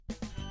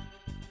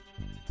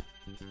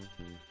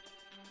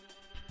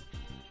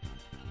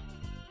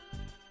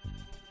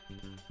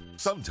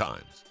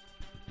sometimes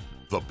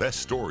the best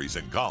stories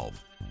in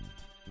golf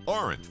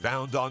aren't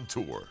found on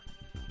tour.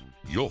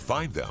 You'll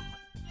find them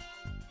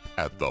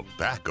at the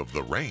back of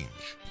the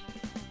range.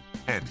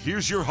 And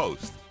here's your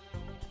host,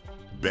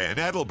 Ben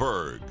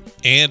Adelberg.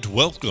 And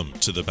welcome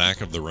to the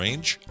back of the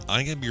range.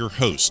 I am your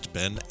host,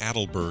 Ben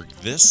Adelberg.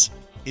 This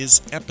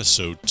is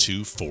episode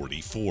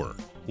 244.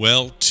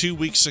 Well, 2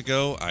 weeks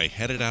ago, I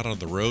headed out on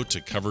the road to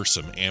cover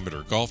some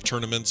amateur golf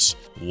tournaments,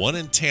 one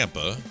in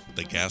Tampa,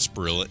 the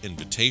Gasparilla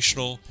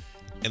Invitational,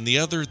 and the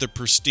other, the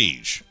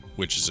Prestige,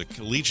 which is a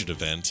collegiate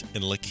event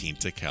in La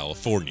Quinta,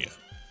 California.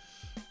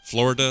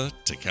 Florida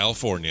to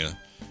California,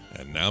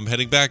 and now I'm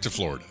heading back to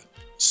Florida.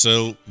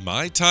 So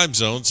my time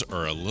zones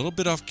are a little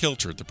bit off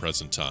kilter at the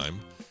present time.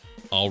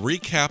 I'll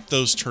recap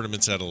those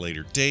tournaments at a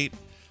later date.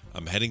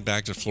 I'm heading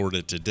back to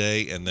Florida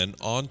today and then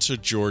on to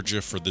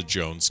Georgia for the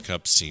Jones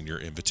Cup Senior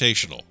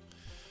Invitational.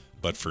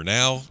 But for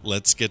now,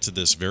 let's get to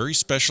this very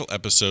special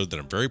episode that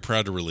I'm very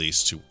proud to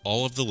release to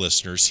all of the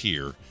listeners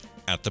here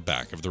at the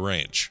back of the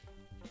range.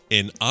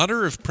 In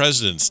honor of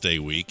President's Day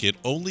week, it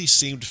only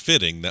seemed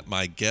fitting that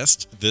my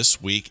guest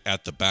this week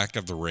at the back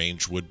of the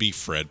range would be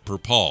Fred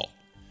Perpall.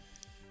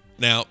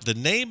 Now, the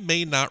name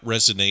may not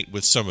resonate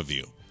with some of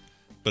you,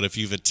 but if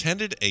you've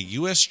attended a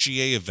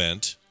USGA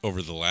event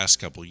over the last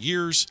couple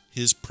years,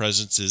 his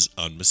presence is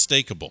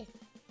unmistakable.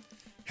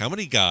 How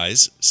many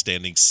guys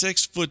standing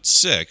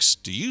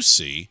 6'6" do you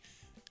see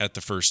at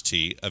the first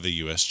tee of a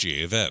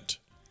USGA event?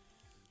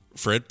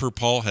 Fred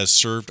Perpall has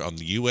served on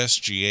the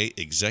USGA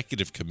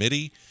Executive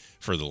Committee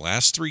for the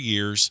last 3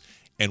 years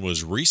and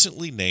was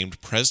recently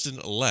named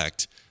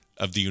President-elect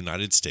of the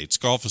United States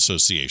Golf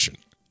Association.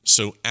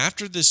 So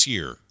after this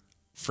year,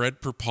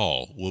 Fred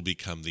Perpall will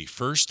become the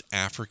first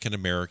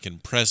African-American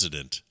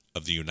president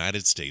of the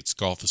United States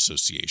Golf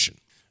Association.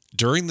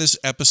 During this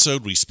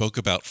episode, we spoke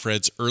about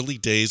Fred's early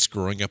days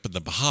growing up in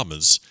the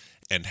Bahamas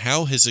and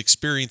how his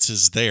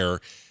experiences there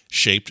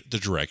shaped the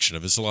direction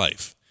of his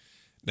life.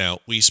 Now,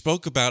 we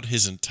spoke about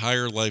his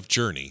entire life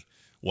journey,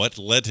 what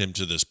led him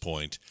to this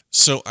point,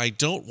 so I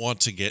don't want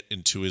to get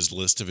into his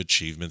list of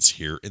achievements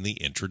here in the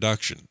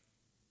introduction.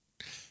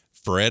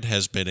 Fred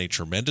has been a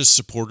tremendous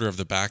supporter of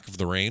the back of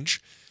the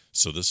range,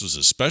 so this was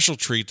a special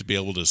treat to be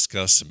able to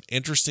discuss some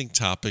interesting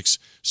topics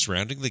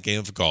surrounding the game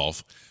of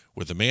golf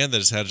with a man that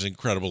has had an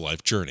incredible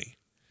life journey.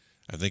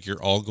 I think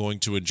you're all going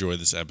to enjoy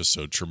this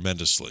episode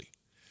tremendously.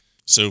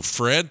 So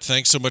Fred,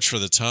 thanks so much for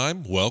the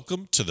time.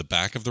 Welcome to the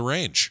back of the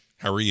range.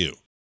 How are you?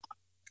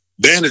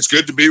 Dan, it's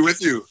good to be with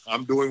you.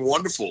 I'm doing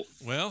wonderful.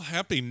 Well,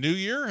 Happy New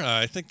Year.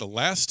 I think the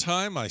last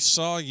time I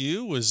saw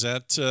you was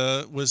at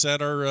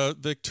our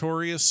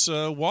victorious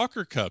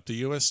Walker Cup, the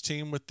U.S.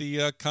 team with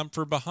the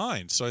comfort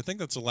behind. So I think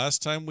that's the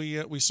last time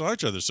we saw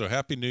each other. So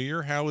Happy New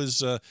Year. How's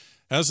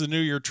the New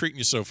Year treating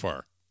you so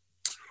far?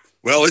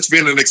 Well, it's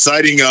been an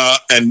exciting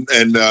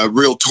and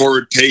real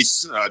torrid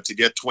pace to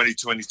get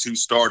 2022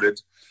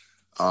 started.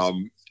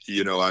 I'm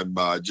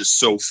just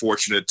so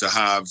fortunate to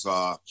have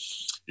a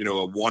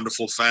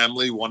wonderful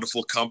family,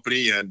 wonderful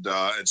company, and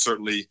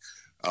certainly,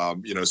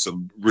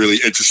 some really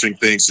interesting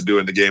things to do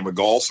in the game of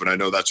golf. And I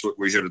know that's what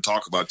we're here to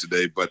talk about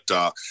today, but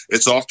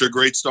it's off to a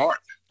great start.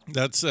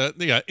 That's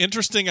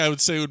interesting. I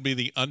would say would be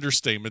the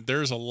understatement.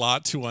 There's a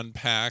lot to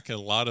unpack, a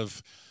lot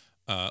of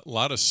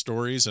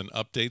stories and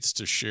updates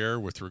to share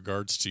with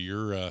regards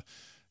to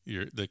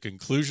the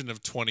conclusion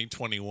of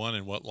 2021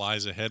 and what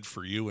lies ahead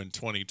for you in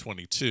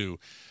 2022.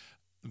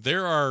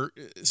 There are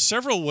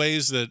several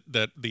ways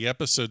that the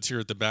episodes here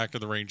at the back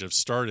of the range have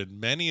started.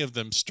 Many of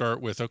them start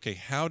with, okay,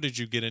 how did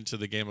you get into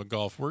the game of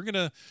golf? We're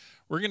gonna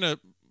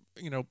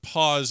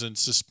pause and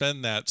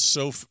suspend that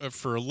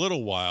for a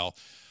little while.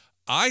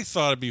 I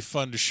thought it'd be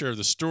fun to share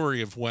the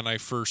story of when I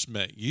first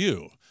met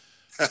you.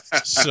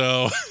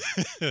 So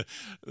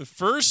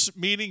first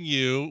meeting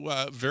you,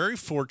 very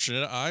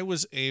fortunate. I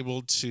was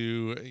able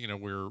to,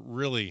 we're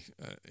really,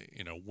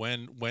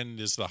 when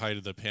is the height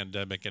of the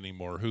pandemic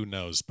anymore? Who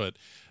knows? But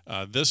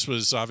this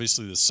was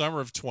obviously the summer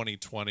of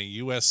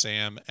 2020,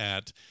 USAM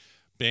at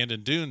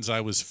Bandon Dunes. I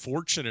was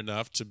fortunate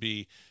enough to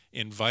be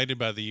invited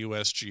by the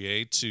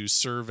USGA to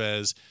serve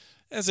as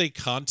a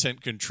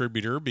content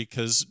contributor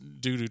because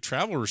due to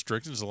travel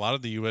restrictions, a lot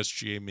of the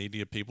USGA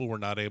media people were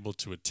not able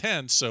to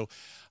attend. So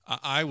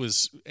I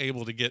was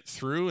able to get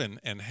through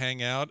and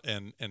hang out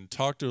and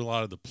talk to a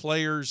lot of the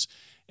players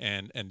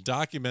and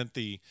document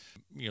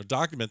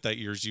that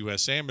year's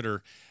U.S. Amateur.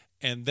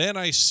 And then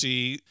I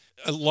see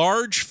a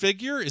large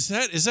figure. Is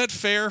that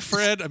fair,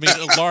 Fred? I mean,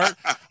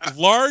 a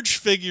large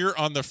figure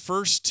on the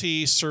first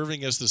tee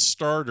serving as the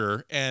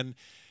starter. And,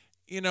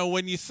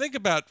 when you think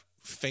about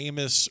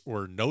famous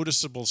or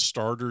noticeable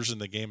starters in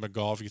the game of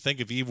golf, you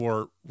think of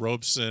Ivor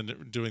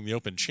Robson doing the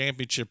Open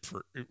Championship,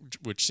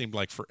 which seemed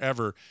like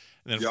forever.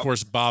 And then, of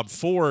course, Bob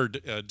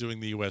Ford doing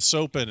the U.S.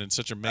 Open and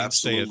such a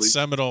mainstay at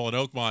Seminole and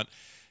Oakmont.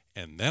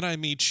 And then I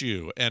meet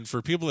you. And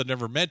for people that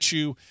never met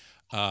you,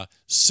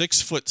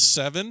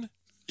 6'7".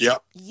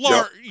 Yep.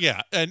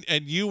 Yeah. And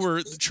you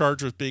were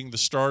charged with being the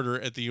starter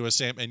at the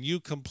USAM, and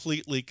you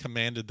completely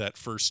commanded that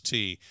first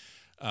tee.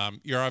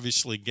 You're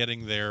obviously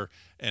getting there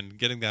and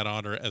getting that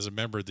honor as a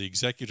member of the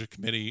executive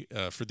committee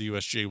for the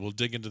USGA. We'll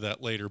dig into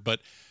that later.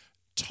 But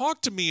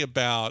talk to me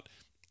about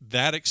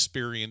that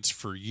experience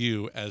for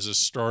you as a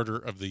starter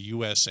of the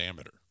U.S.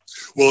 Amateur.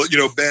 Well,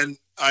 Ben,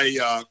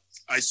 I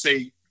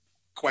say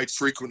quite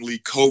frequently,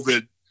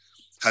 COVID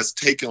has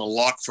taken a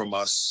lot from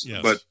us,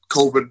 yes. But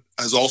COVID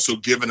has also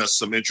given us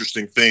some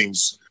interesting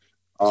things.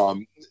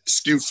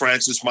 Stu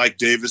Francis, Mike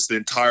Davis, the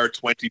entire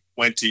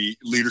 2020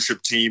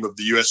 leadership team of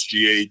the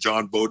USGA,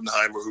 John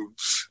Bodenheimer, who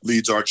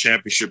leads our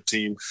championship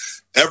team,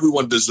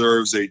 everyone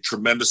deserves a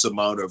tremendous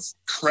amount of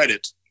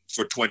credit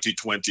for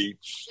 2020,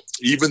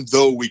 even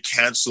though we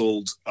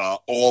canceled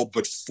all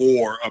but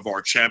 4 of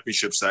our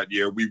championships that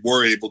year. We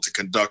were able to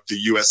conduct the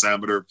U.S.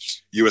 Amateur,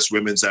 U.S.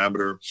 Women's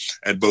Amateur,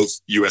 and both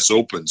U.S.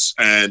 Opens.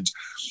 And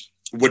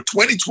what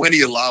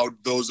 2020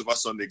 allowed those of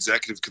us on the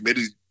executive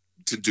committee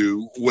to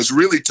do was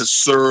really to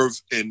serve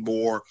in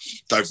more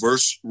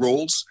diverse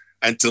roles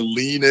and to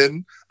lean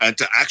in and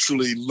to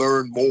actually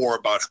learn more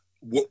about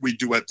what we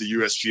do at the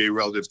USGA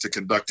relative to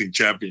conducting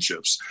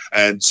championships.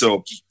 And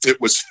so it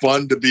was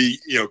fun to be,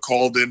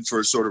 called in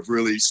for sort of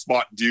really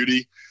spot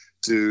duty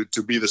to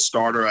be the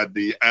starter at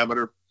the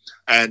amateur,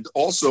 and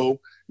also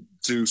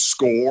to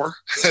score,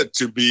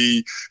 to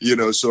be,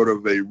 sort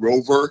of a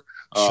rover.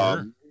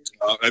 Sure.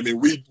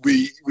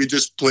 We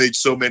just played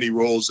so many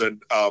roles,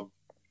 and,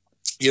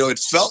 it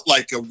felt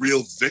like a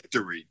real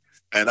victory.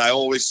 And I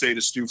always say to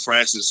Stu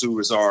Francis, who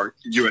is our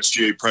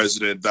USGA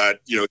president, that,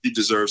 he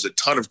deserves a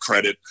ton of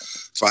credit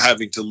for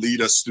having to lead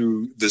us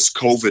through this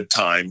COVID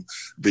time,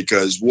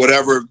 because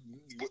whatever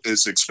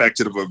is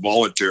expected of a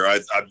volunteer, I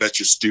bet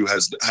you Stu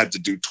has had to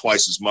do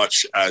twice as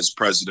much as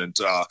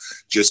president,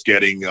 just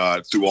getting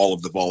through all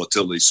of the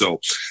volatility. So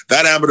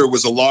that amateur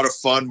was a lot of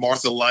fun.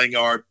 Martha Lang,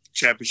 our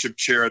championship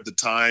chair at the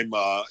time,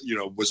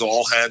 was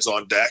all hands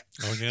on deck.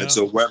 Oh, yeah. And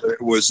so whether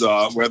it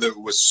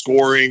was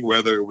scoring,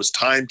 whether it was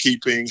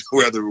timekeeping,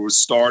 whether it was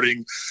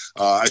starting,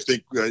 I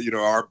think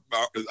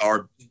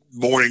our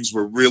mornings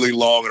were really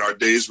long and our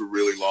days were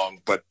really long,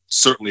 but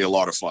certainly a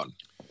lot of fun.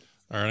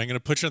 All right, I'm going to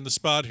put you on the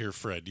spot here,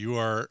 Fred. You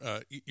are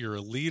you're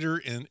a leader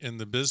in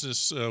the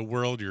business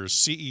world. You're a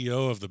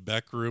CEO of the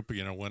Beck Group,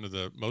 one of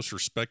the most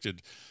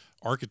respected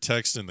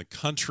architects in the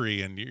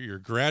country, and you're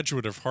a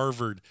graduate of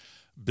Harvard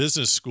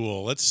Business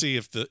School. Let's see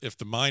if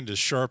the mind is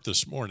sharp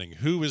this morning.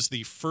 Who is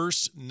the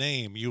first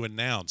name you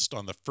announced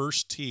on the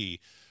first tee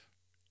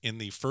in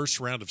the first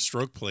round of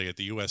stroke play at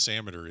the U.S.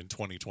 Amateur in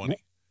 2020?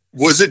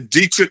 Was it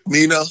Dietrich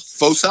Mina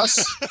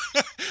Fosas?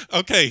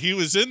 Okay, he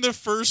was in the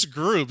first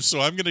group,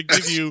 so I'm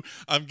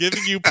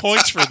giving you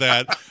points for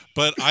that.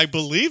 But I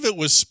believe it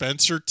was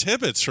Spencer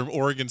Tibbetts from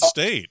Oregon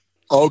State.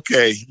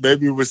 Okay,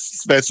 maybe it was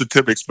Spencer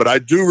Tibbetts, but I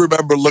do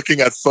remember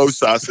looking at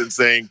Fosas and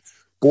saying,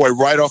 boy,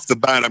 right off the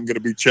bat, I'm going to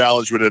be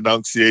challenged with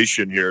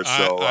enunciation here.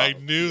 So I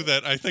knew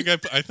that. I think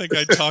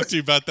I talked to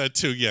you about that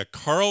too. Yeah,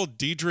 Carl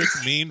Diedrich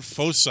Mean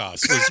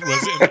Fosas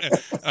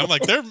was. I'm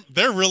like,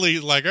 they're really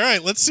like, all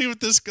right, let's see what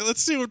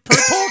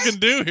Perpall can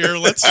do here.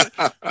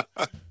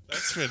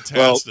 That's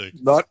fantastic.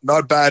 Well,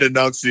 not bad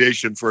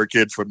enunciation for a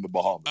kid from the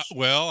Bahamas.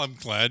 Well, I'm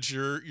glad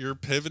you're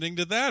pivoting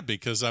to that,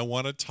 because I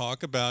want to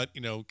talk about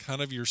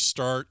kind of your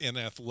start in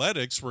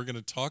athletics. We're going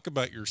to talk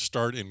about your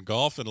start in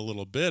golf in a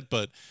little bit,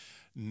 but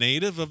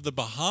native of the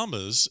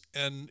Bahamas,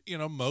 and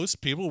most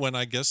people, when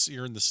I guess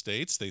you're in the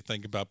States, they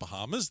think about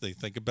Bahamas, they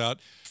think about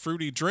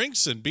fruity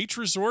drinks and beach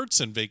resorts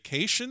and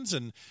vacations.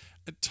 And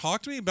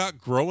talk to me about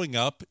growing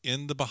up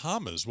in the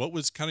Bahamas. What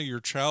was kind of your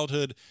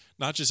childhood,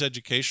 not just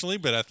educationally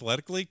but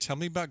athletically? Tell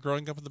me about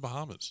growing up in the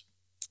Bahamas.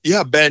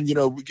 Yeah, Ben,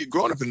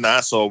 growing up in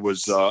Nassau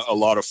was a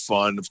lot of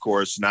fun. Of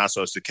course,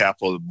 Nassau is the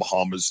capital of the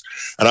Bahamas.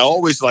 And I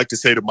always like to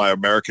say to my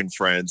American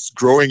friends,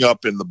 growing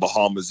up in the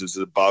Bahamas is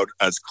about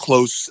as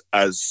close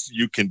as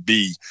you can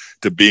be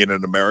to being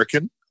an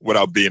American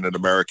without being an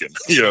American.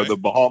 Right. The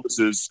Bahamas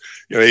is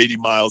 80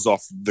 miles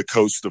off the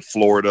coast of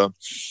Florida.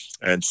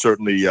 And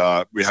certainly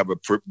we have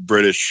a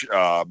British,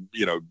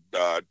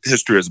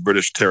 history as a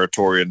British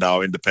territory and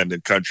now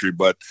independent country.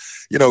 But,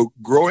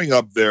 growing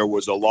up there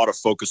was a lot of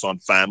focus on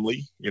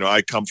family.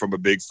 I come from a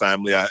big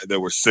family. There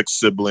were 6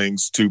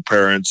 siblings, 2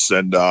 parents,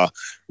 and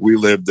we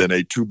lived in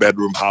a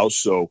 2-bedroom house.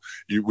 So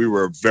we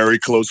were a very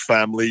close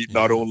family,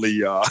 not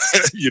only,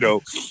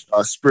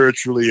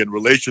 spiritually and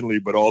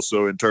relationally, but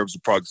also in terms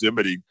of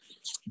proximity.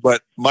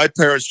 But my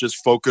parents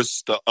just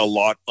focused a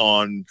lot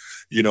on,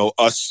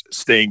 us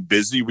staying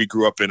busy. We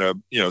grew up in a,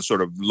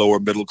 sort of lower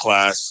middle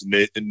class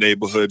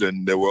neighborhood,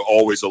 and there were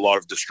always a lot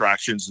of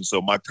distractions. And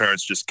so my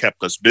parents just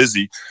kept us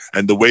busy.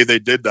 And the way they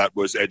did that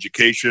was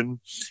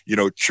education,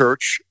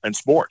 church and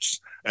sports.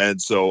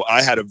 And so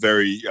I had a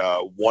very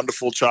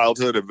wonderful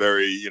childhood, a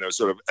very,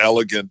 sort of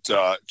elegant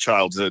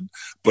childhood,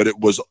 but it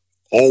was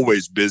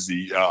always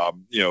busy,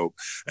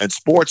 and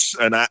sports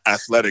and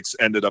athletics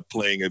ended up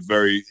playing a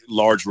very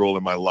large role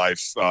in my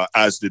life,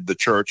 as did the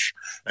church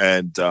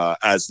and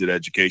as did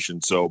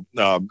education. So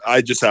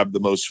I just have the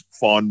most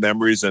fond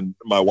memories. And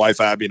my wife,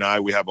 Abby, and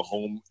I, we have a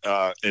home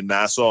in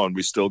Nassau, and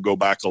we still go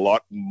back a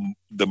lot.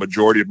 the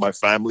majority of my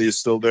family is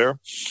still there.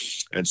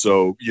 And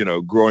so,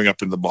 growing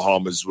up in the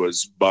Bahamas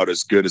was about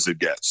as good as it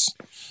gets.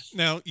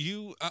 Now,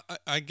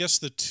 I guess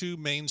the two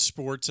main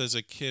sports as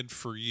a kid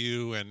for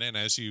you, and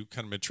as you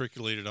kind of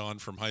matriculated on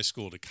from high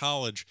school to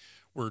college,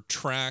 were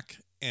track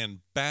and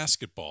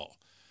basketball.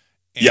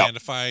 And Yep.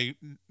 if I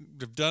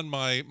have done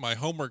my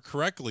homework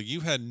correctly,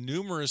 you had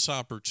numerous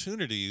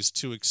opportunities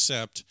to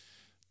accept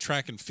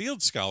track and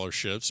field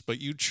scholarships,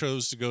 but you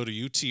chose to go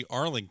to UT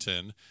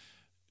Arlington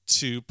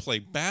to play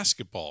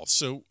basketball.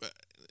 So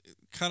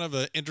kind of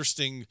an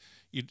interesting,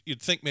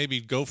 you'd think maybe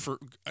go for,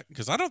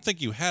 because I don't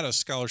think you had a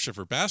scholarship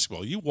for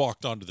basketball. You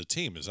walked onto the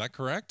team. Is that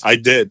correct? I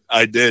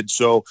did.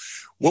 So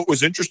what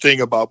was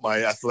interesting about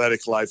my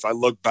athletic life, I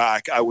look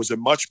back, I was a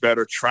much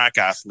better track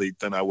athlete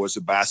than I was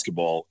a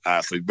basketball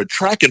athlete. But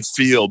track and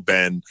field,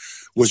 Ben,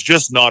 was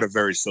just not a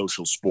very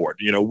social sport.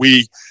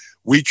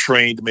 We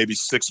trained maybe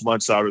 6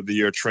 months out of the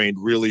year, trained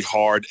really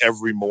hard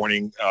every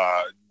morning.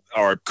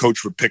 Our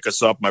coach would pick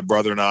us up, my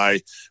brother and I.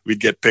 We'd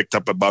get picked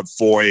up about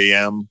 4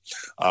 a.m.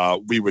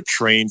 We would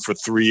train for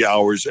 3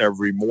 hours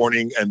every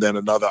morning and then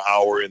another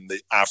hour in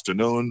the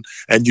afternoon.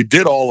 And you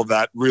did all of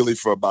that really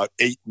for about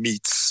 8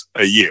 meets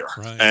a year.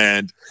 Right.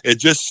 And it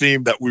just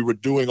seemed that we were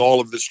doing all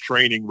of this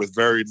training with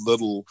very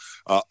little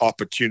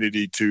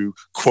opportunity to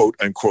quote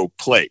unquote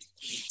play.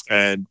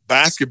 And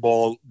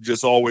basketball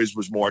just always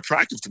was more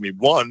attractive to me.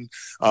 One,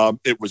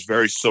 it was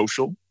very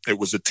social. It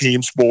was a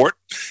team sport.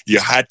 You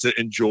had to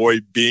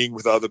enjoy being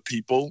with other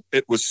people.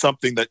 It was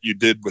something that you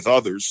did with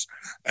others.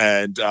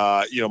 And,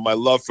 my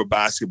love for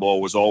basketball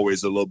was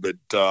always a little bit,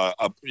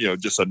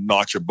 just a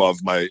notch above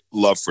my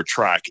love for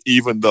track,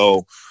 even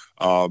though,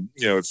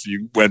 if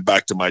you went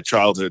back to my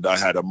childhood, I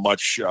had a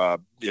much,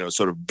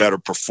 sort of better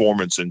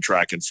performance in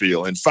track and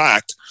field. In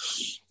fact,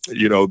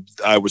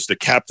 I was the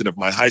captain of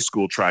my high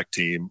school track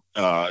team,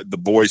 the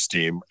boys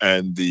team,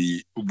 and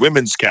the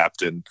women's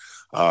captain,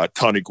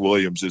 Tonic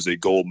Williams, is a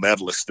gold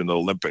medalist in the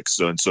Olympics.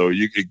 So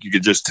you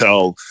could just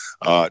tell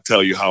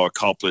you how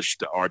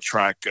accomplished our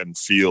track and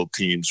field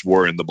teams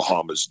were in the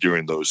Bahamas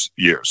during those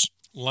years.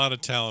 A lot of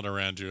talent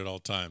around you at all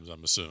times,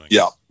 I'm assuming.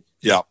 Yeah.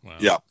 Wow.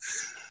 Yeah.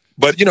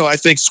 But, I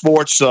think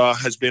sports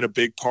has been a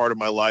big part of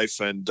my life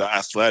and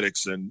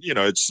athletics. And,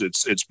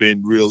 it's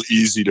been real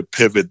easy to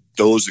pivot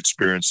those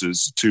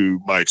experiences to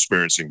my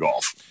experience in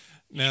golf.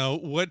 Now,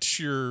 what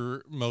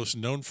you're most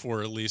known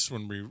for, at least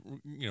when we,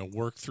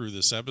 work through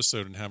this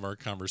episode and have our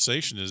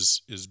conversation,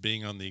 is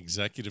being on the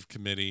executive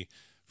committee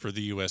for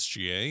the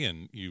USGA.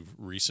 And you've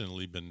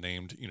recently been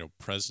named,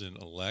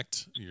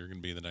 president-elect. You're going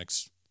to be the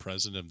next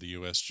president of the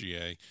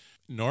USGA.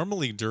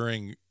 Normally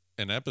during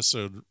an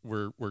episode,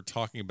 we're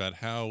talking about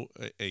how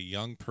a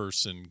young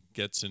person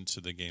gets into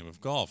the game of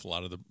golf. A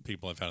lot of the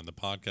people I've had on the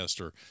podcast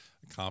are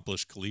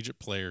accomplished collegiate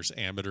players,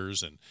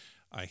 amateurs, and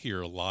I hear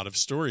a lot of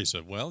stories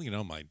of,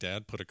 my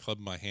dad put a club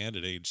in my hand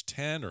at age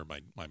 10, or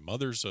my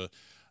mother's a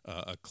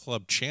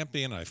club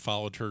champion. I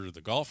followed her to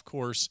the golf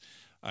course.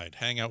 I'd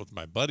hang out with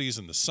my buddies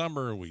in the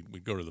summer.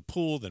 We'd go to the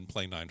pool, then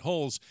play 9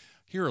 holes.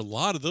 Hear a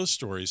lot of those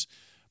stories.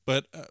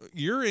 But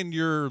you're in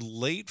your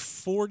late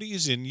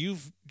 40s, and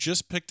you've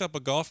just picked up a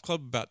golf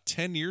club about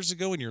 10 years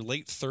ago in your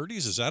late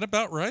 30s. Is that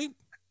about right?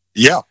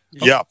 Yeah.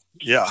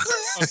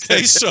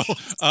 Okay, so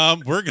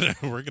we're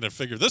gonna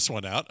figure this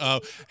one out.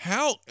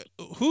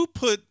 Who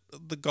put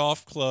the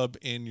golf club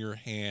in your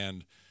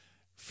hand?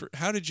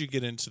 How did you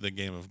get into the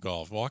game of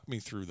golf? Walk me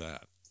through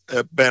that.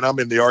 Ben, I'm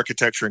in the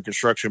architecture and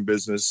construction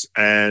business,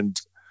 and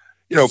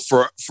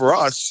for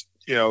us,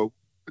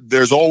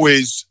 there's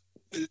always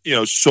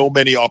so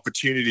many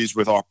opportunities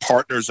with our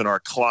partners and our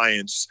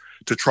clients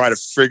to try to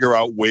figure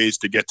out ways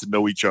to get to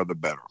know each other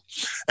better.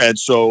 And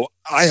so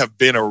I have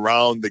been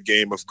around the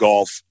game of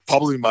golf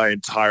probably my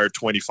entire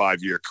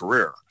 25-year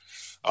career.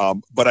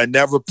 But I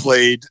never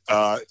played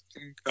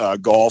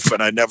golf,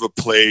 and I never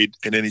played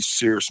in any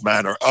serious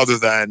manner other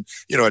than,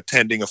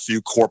 attending a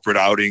few corporate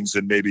outings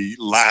and maybe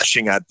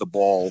lashing at the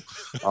ball.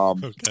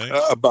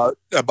 Okay.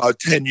 About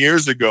 10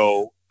 years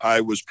ago, I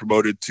was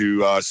promoted to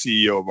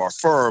CEO of our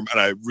firm,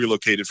 and I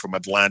relocated from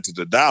Atlanta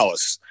to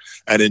Dallas.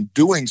 And in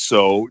doing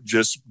so,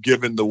 just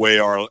given the way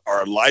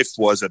our life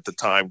was at the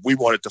time, we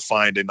wanted to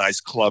find a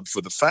nice club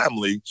for the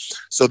family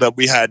so that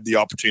we had the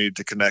opportunity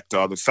to connect to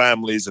other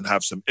families and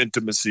have some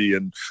intimacy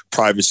and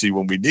privacy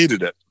when we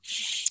needed it.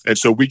 And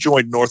so we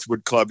joined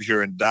Northwood Club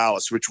here in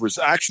Dallas, which was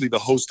actually the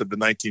host of the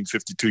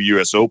 1952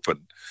 U.S.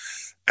 Open.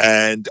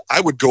 And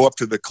I would go up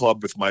to the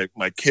club with my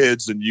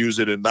kids and use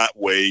it in that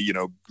way,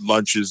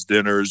 lunches,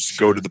 dinners,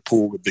 go to the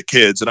pool with the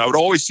kids. And I would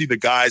always see the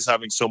guys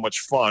having so much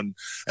fun.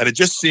 And it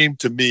just seemed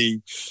to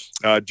me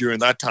during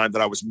that time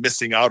that I was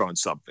missing out on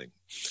something.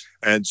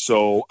 And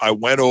so I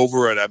went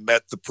over and I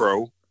met the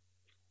pro.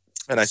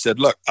 And I said,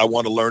 look, I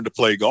want to learn to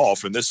play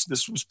golf. And this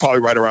was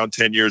probably right around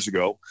 10 years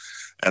ago.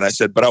 And I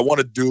said, but I want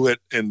to do it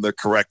in the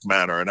correct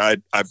manner. And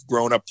I've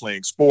grown up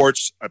playing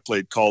sports. I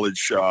played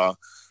college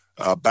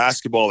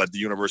basketball at the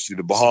University of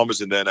the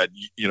Bahamas and then at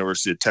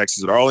University of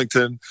Texas at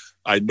Arlington.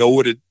 I know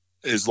what it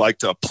is like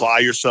to apply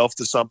yourself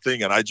to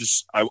something. And I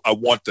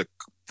want the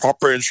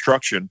proper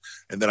instruction,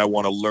 and then I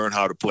want to learn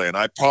how to play. And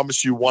I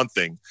promise you one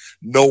thing,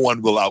 no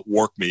one will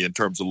outwork me in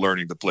terms of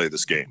learning to play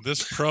this game.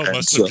 This pro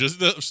must have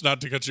just,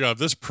 not to cut you off,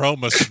 this pro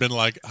must have been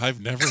like,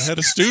 I've never had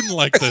a student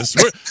like this.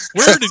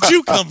 Where did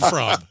you come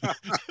from?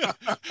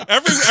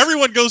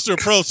 Everyone goes to a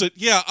pro and said,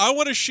 yeah, I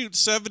want to shoot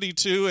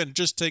 72 and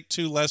just take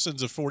 2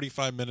 lessons of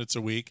 45 minutes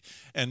a week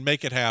and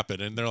make it happen.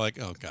 And they're like,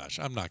 oh gosh,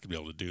 I'm not going to be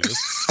able to do this.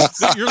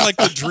 You're like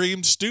the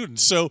dream student.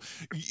 So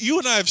you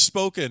and I have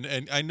spoken,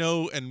 and I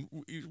know, and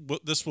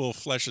this will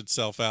flesh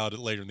itself out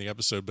later in the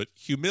episode, but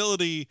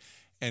humility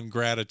and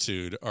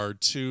gratitude are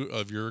 2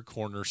 of your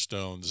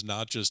cornerstones,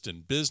 not just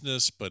in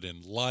business, but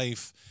in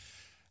life.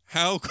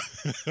 I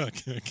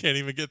can't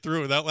even get through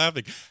it without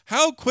laughing.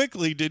 How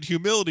quickly did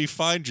humility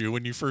find you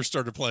when you first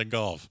started playing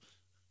golf?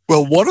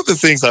 Well, one of the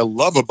things I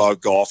love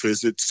about golf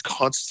is it's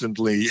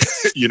constantly,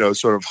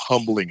 sort of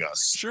humbling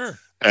us. Sure.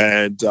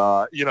 And,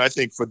 I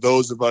think for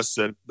those of us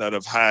that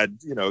have had,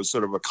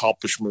 sort of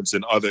accomplishments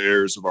in other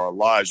areas of our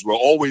lives, we're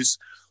always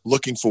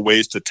looking for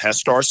ways to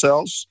test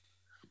ourselves,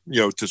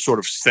 to sort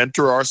of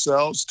center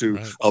ourselves, to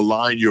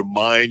align your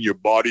mind, your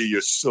body,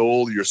 your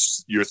soul,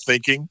 your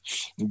thinking.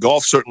 And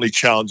golf certainly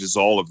challenges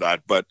all of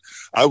that. But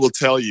I will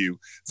tell you,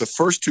 the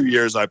first 2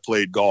 years I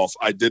played golf,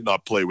 I did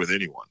not play with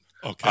anyone.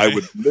 Okay. I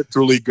would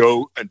literally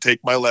go and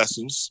take my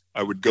lessons.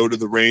 I would go to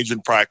the range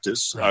and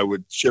practice. Right. I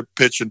would chip,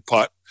 pitch, and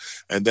putt.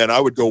 And then I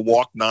would go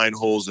walk 9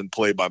 holes and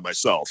play by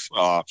myself.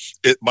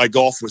 My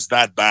golf was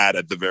that bad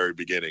at the very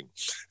beginning.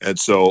 And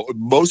so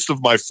most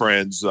of my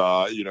friends,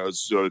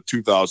 sort of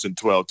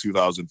 2012,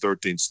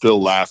 2013,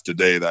 still laugh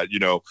today that,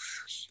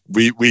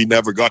 we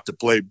never got to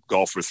play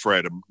golf with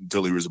Fred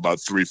until he was about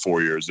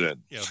 3-4 years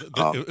in. Yeah,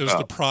 it was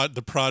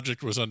the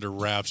project was under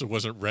wraps. It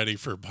wasn't ready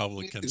for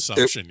public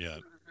consumption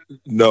yet.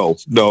 No.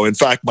 In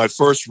fact, my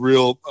first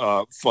real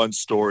fun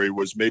story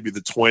was maybe the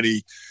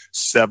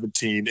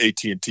 2017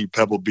 AT&T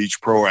Pebble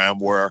Beach Pro-Am,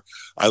 where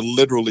I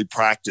literally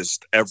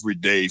practiced every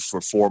day for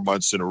 4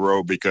 months in a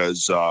row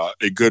because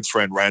a good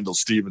friend, Randall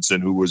Stevenson,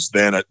 who was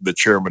then the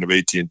chairman of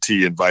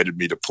AT&T, invited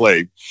me to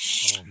play.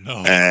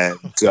 Oh,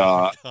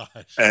 no.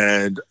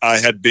 And I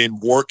had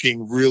been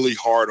working really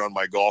hard on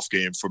my golf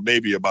game for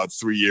maybe about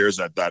 3 years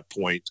at that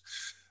point.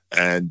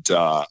 And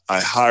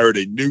I hired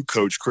a new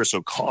coach, Chris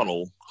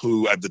O'Connell,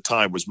 who at the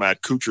time was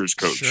Matt Kuchar's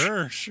coach.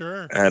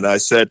 Sure. And I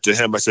said to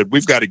him,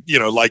 we've got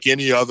to, like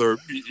any other,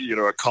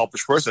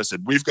 accomplished person, I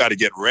said, we've got to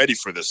get ready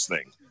for this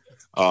thing.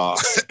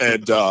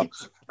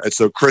 And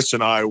so Chris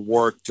and I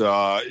worked,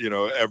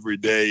 every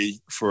day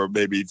for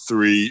maybe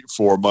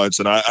 3-4 months.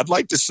 And I'd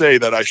like to say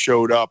that I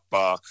showed up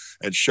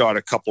and shot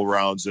a couple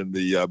rounds in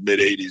the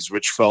mid-80s,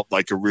 which felt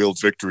like a real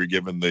victory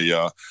given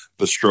the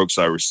strokes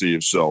I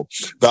received. So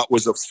that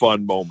was a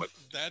fun moment.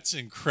 That's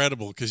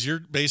incredible because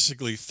you're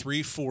basically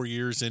 3-4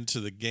 years into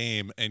the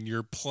game and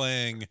you're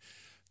playing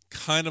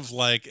kind of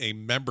like a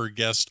member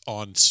guest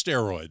on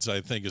steroids, I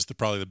think is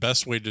probably the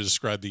best way to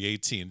describe the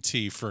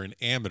AT&T for an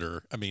amateur.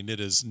 I mean, it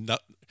is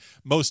not,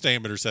 most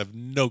amateurs have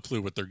no clue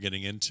what they're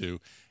getting into,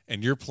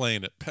 and you're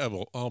playing at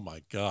Pebble. Oh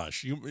my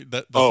gosh.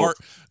 Heart,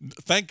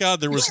 thank God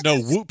there was no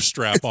whoop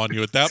strap on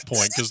you at that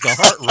point because the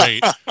heart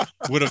rate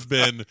would have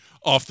been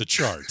off the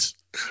charts.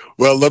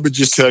 Well, let me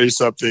just tell you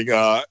something.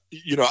 I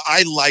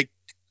like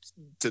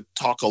to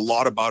talk a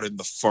lot about in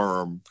the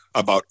firm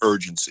about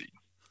urgency.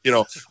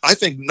 I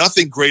think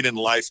nothing great in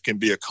life can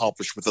be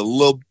accomplished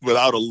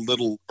without a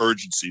little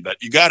urgency. That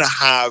you got to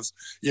have,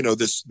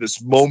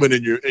 this moment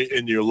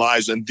in your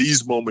lives, and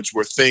these moments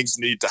where things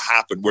need to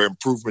happen, where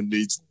improvement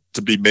needs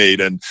to be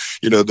made. And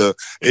the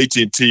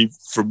AT&T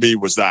for me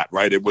was that,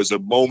 right? It was a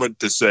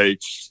moment to say,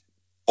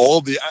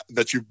 all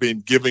that you've been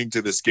giving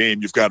to this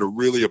game, you've got to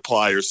really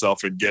apply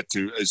yourself and get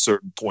to a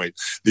certain point.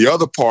 The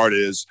other part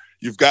is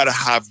you've got to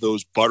have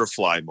those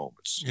butterfly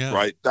moments,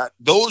 right?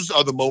 Those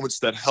are the moments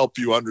that help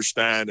you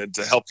understand and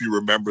to help you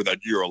remember that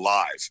you're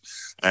alive.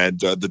 And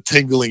the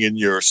tingling in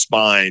your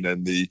spine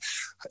and the,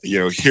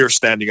 hair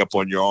standing up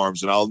on your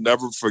arms. And I'll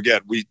never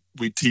forget, we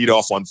teed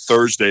off on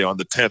Thursday on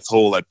the 10th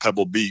hole at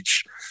Pebble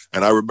Beach.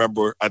 And I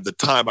remember at the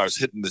time I was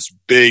hitting this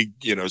big,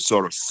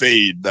 sort of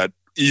fade that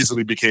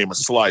easily became a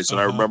slice. And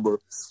I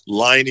remember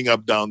lining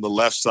up down the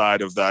left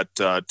side of that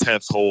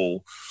 10th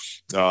hole.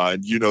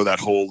 And that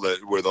hole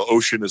where the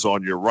ocean is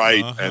on your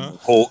right and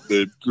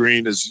the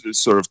green is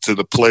sort of to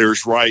the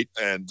player's right.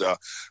 And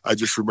I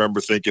just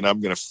remember thinking,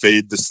 I'm going to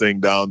fade this thing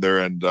down there.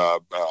 And,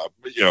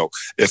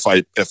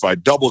 if I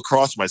double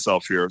cross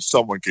myself here,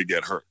 someone could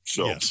get hurt.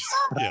 So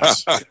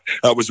yes.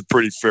 That was a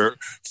pretty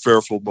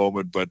fearful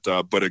moment, but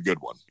a good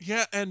one.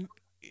 Yeah. And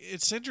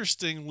it's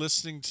interesting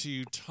listening to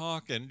you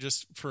talk, and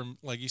just from,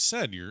 like you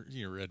said,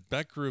 you're at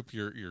Beck Group,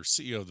 you're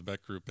CEO of the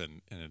Beck Group,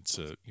 and it's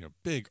a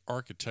big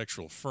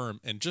architectural firm,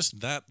 and just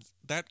that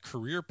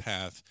career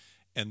path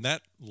and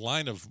that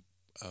line of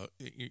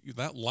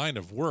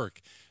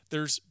work.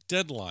 There's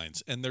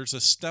deadlines, and there's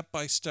a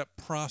step-by-step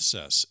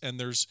process, and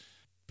there's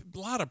a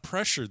lot of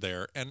pressure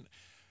there, and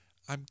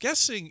I'm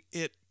guessing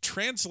it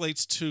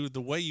translates to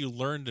the way you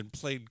learned and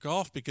played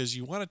golf, because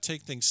you want to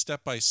take things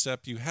step by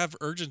step. You have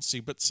urgency,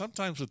 but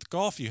sometimes with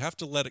golf, you have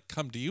to let it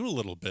come to you a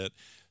little bit.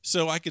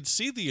 So I could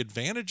see the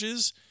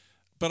advantages,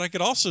 but I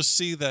could also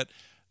see that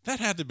had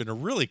to have been a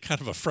really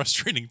kind of a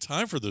frustrating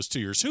time for those 2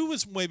 years. Who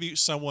was maybe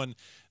someone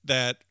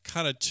that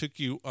kind of took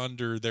you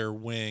under their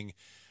wing,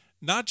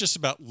 not just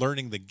about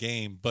learning the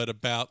game, but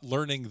about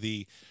learning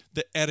the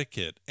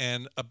etiquette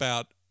and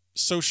about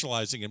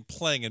socializing and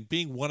playing and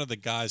being one of the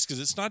guys? Because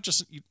it's not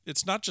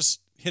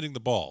just hitting the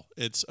ball.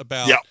 It's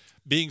about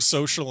being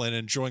social and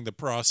enjoying the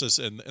process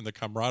and the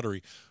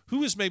camaraderie.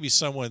 Who is maybe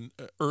someone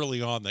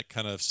early on that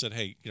kind of said,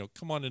 hey,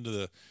 come on into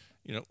the,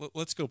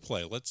 let's go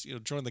play. Let's,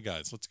 join the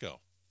guys. Let's go.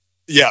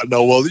 Yeah,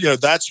 no, well,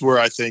 that's where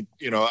I think,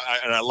 and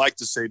I like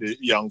to say to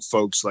young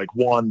folks, like,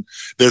 one,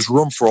 there's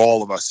room for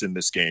all of us in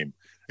this game.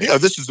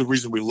 This is the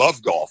reason we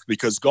love golf,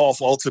 because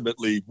golf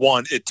ultimately,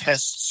 one, it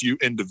tests you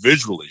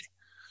individually,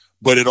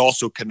 but it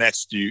also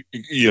connects you,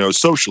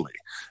 socially.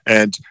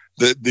 And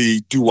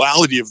the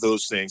duality of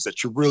those things,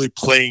 that you're really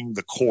playing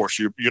the course.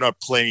 You're not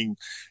playing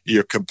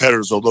your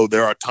competitors, although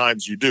there are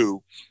times you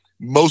do.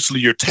 Mostly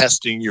you're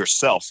testing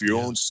yourself,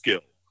 your own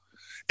skill.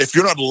 If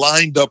you're not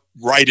lined up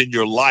right in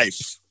your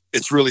life,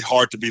 it's really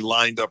hard to be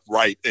lined up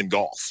right in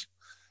golf.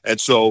 And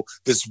so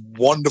this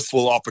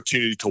wonderful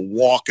opportunity to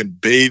walk and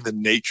bathe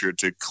in nature,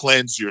 to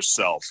cleanse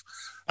yourself,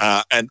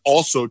 and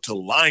also to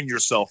line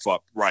yourself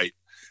up right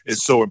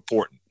is so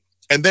important.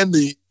 And then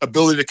the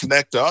ability to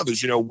connect to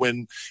others.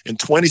 When in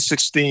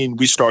 2016,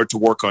 we started to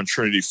work on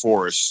Trinity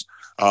Forest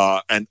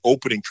and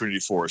opening Trinity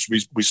Forest,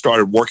 we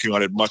started working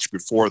on it much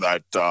before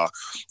that.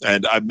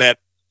 And I met,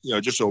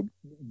 just a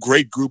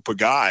great group of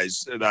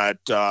guys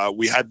that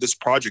we had this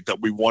project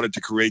that we wanted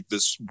to create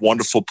this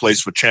wonderful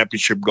place for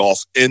championship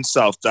golf in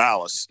South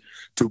Dallas,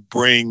 to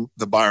bring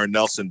the Byron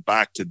Nelson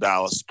back to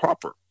Dallas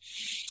proper.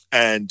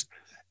 And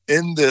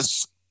in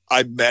this,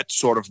 I met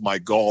sort of my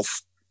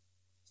golf,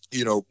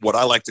 what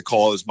I like to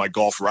call is my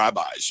golf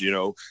rabbis,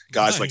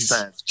 guys like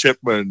Sam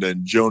Chipman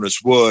and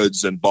Jonas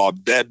Woods and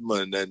Bob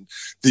Dedman, and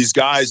these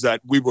guys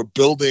that we were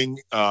building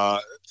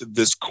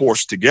this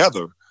course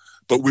together,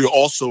 but we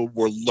also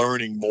were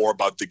learning more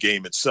about the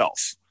game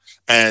itself.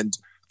 And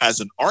as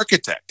an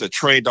architect, a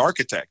trained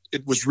architect,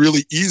 it was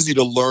really easy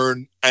to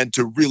learn and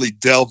to really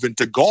delve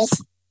into golf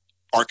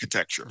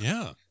architecture.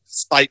 Yeah.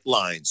 Sight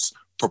lines,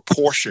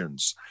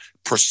 proportions,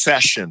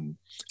 procession,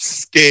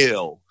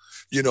 scale,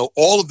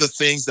 all of the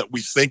things that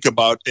we think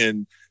about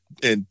in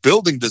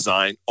building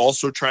design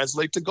also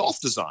translate to golf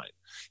design.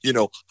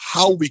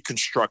 How we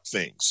construct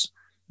things,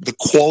 the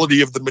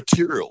quality of the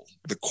material,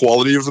 the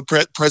quality of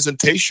the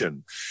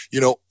presentation.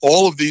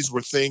 All of these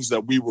were things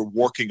that we were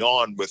working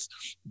on with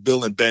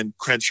Bill and Ben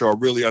Crenshaw,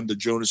 really under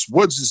Jonas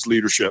Woods'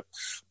 leadership.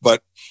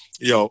 But,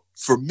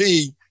 for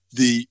me,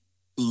 the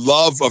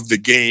love of the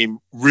game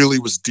really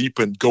was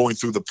deepened going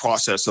through the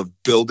process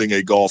of building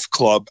a golf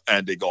club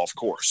and a golf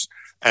course.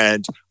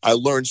 And I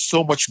learned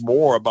so much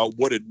more about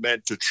what it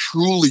meant to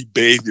truly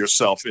bathe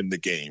yourself in the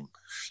game,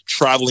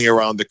 traveling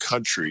around the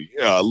country,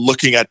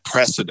 looking at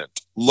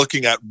precedent,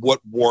 looking at what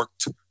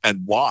worked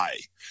and why.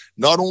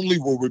 Not only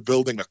were we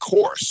building a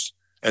course,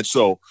 and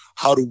so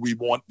how do we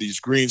want these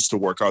greens to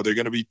work? Are they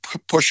going to be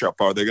push-up?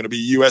 Are they going to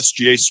be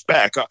USGA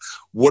spec?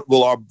 What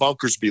will our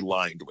bunkers be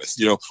lined with?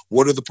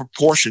 What are the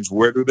proportions?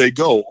 Where do they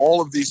go?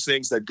 All of these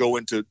things that go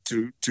into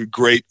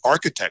great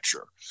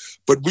architecture.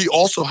 But we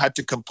also had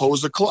to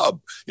compose a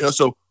club,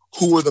 so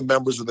who are the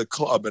members of the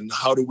club and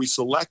how do we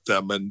select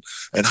them, and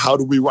how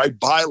do we write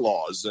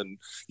bylaws, and,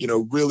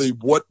 really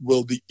what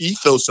will the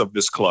ethos of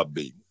this club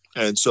be?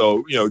 And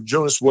so,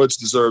 Jonas Woods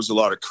deserves a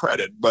lot of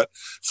credit, but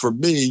for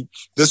me,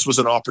 this was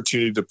an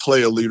opportunity to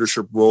play a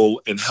leadership role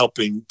in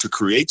helping to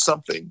create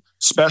something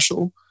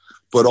special,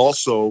 but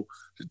also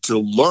to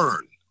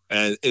learn.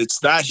 And it's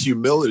that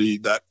humility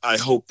that I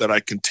hope that I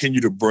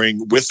continue to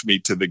bring with me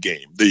to the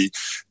game.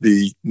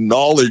 The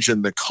knowledge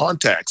and the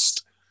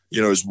context,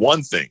 is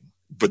one thing,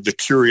 but the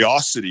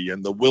curiosity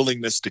and the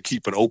willingness to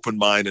keep an open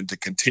mind and to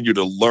continue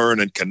to learn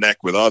and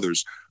connect with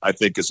others, I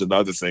think, is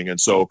another thing. And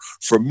so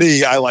for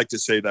me, I like to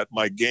say that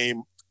my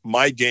game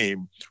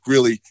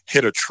really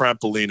hit a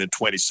trampoline in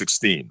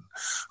 2016.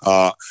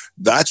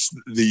 That's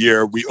the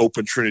year we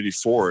opened Trinity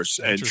Forest,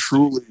 and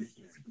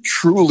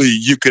truly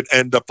you could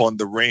end up on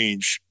the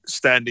range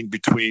standing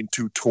between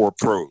two tour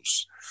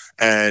pros.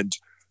 And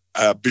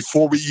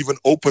before we even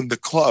opened the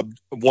club,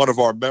 one of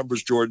our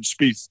members, Jordan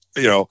Spieth,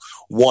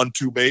 won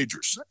 2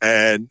 majors.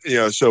 And,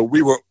 so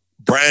we were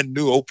brand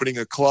new opening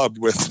a club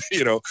with,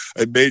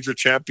 a major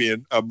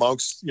champion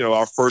amongst,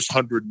 our first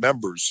 100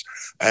 members.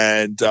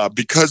 And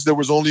because there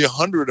was only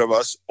 100 of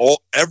us,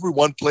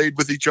 everyone played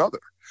with each other.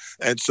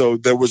 And so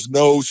there was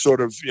no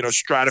sort of,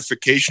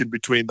 stratification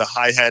between the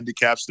high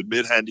handicaps, the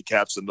mid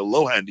handicaps, and the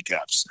low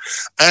handicaps.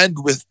 And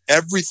with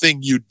everything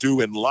you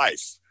do in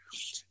life,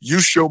 you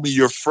show me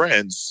your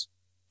friends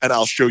and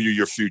I'll show you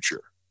your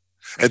future.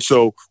 And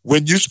so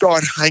when you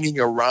start hanging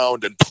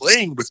around and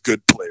playing with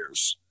good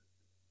players,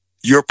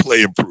 your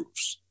play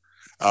improves.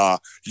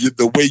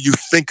 The way you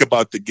think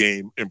about the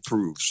game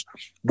improves.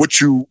 What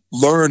you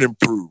learn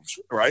improves,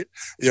 right?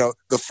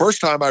 The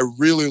first time I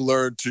really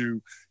learned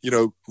to,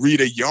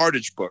 read a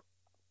yardage book,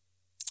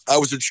 I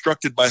was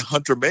instructed by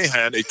Hunter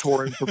Mahan, a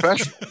touring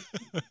professional.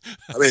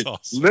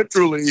 Awesome.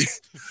 Literally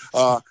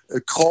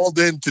called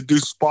in to do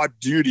spot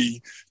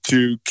duty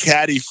to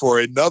caddy for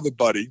another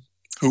buddy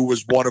who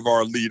was one of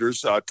our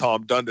leaders,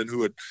 Tom Dundon,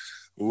 who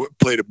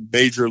played a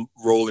major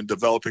role in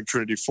developing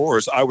Trinity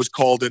Forest. I was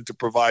called in to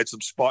provide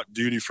some spot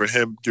duty for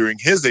him during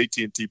his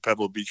AT&T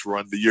Pebble Beach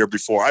run the year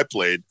before I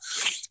played.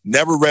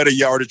 Never read a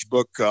yardage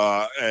book,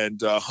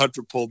 and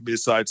Hunter pulled me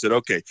aside and said,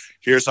 okay,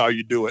 here's how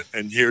you do it,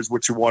 and here's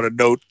what you want to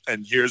note,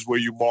 and here's where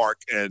you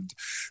mark, and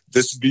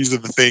these are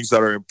the things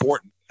that are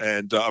important.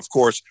 And, of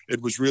course,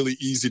 it was really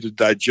easy to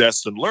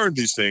digest and learn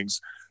these things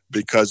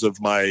because of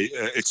my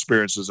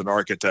experience as an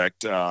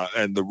architect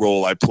and the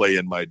role I play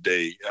in my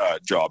day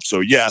job. So,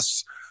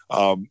 yes,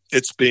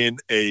 it's been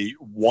a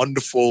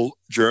wonderful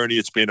journey.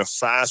 It's been a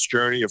fast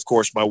journey. Of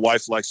course, my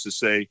wife likes to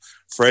say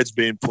Fred's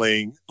been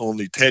playing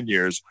only 10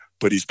 years,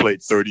 but he's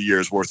played 30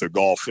 years worth of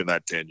golf in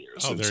that 10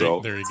 years. Oh,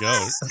 there you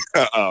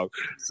go.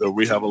 So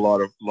we have a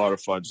lot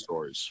of fun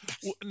stories.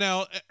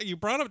 Now, you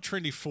brought up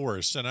Trinity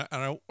Forest, and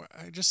I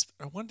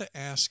wanted to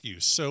ask you.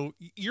 So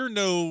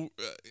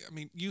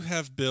you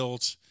have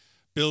built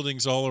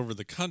buildings all over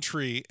the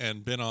country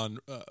and been on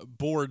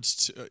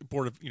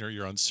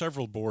you're on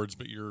several boards,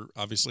 but you're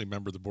obviously a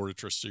member of the board of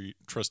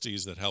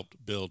trustees that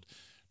helped build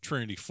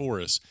Trinity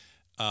Forest.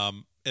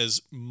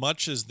 As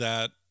much as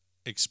that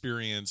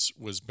experience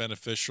was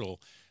beneficial,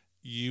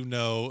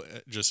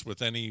 just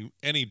with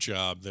any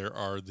job, there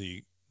are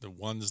the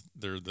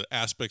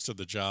aspects of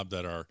the job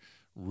that are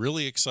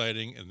really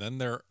exciting, and then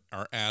there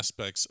are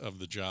aspects of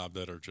the job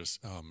that are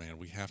just, oh man,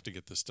 we have to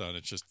get this done.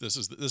 It's just this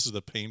is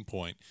the pain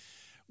point.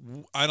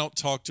 I don't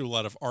talk to a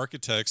lot of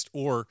architects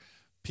or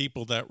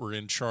people that were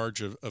in charge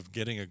of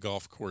getting a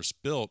golf course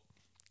built.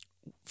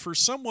 For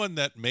someone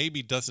that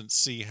maybe doesn't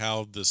see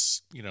how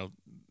this,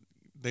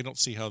 they don't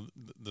see how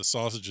the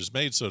sausage is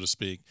made, so to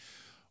speak,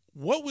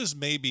 what was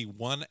maybe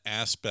one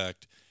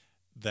aspect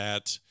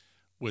that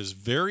was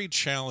very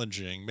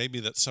challenging, maybe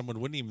that someone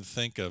wouldn't even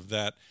think of,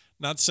 that,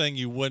 not saying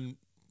you wouldn't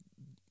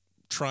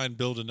try and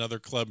build another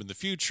club in the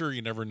future,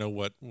 you never know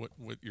what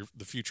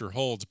the future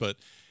holds, but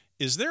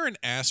is there an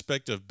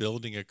aspect of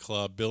building a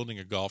club, building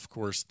a golf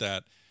course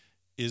that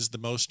is the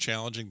most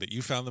challenging, that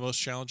you found the most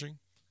challenging?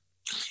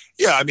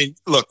 Yeah,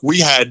 look, we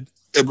had,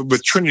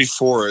 with Trinity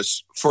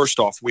Forest, first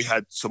off, we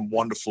had some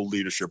wonderful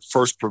leadership,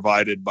 first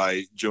provided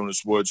by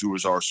Jonas Woods, who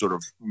was our sort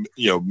of,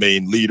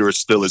 main leader,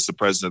 still is the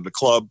president of the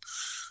club.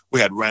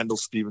 We had Randall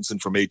Stevenson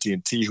from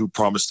AT&T, who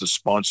promised to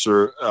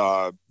sponsor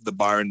the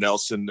Byron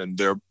Nelson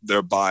and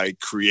thereby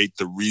create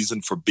the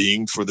reason for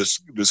being for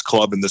this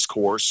club and this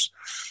course.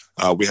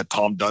 We had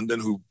Tom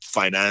Dundon, who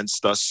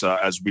financed us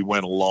as we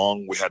went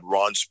along. We had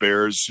Ron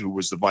Spares, who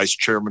was the vice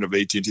chairman of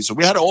AT&T. So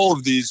we had all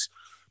of these,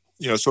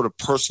 sort of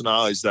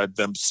personalities that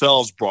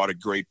themselves brought a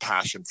great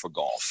passion for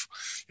golf.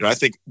 I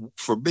think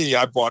for me,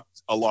 I brought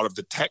a lot of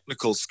the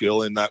technical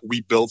skill in that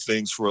we build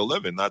things for a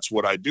living. That's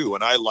what I do.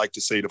 And I like to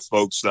say to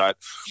folks that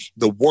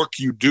the work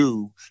you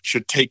do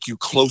should take you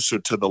closer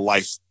to the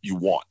life you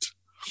want.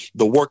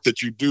 The work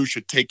that you do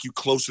should take you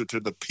closer to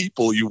the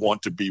people you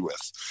want to be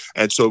with.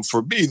 And so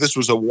for me, this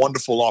was a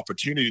wonderful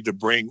opportunity to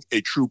bring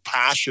a true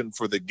passion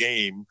for the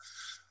game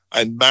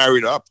and marry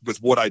it up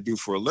with what I do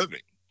for a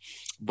living.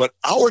 But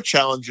our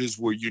challenges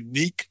were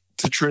unique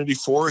to Trinity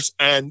Forest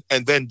and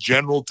then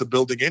general to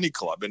building any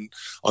club. And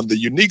on the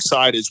unique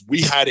side is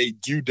we had a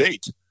due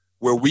date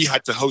where we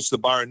had to host the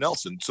Byron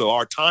Nelson. So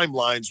our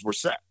timelines were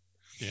set.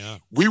 Yeah.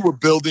 We were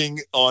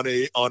building on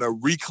a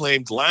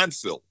reclaimed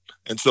landfill.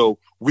 And so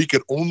we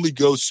could only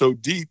go so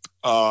deep.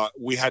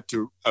 We had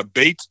to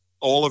abate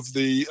all of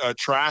the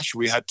trash.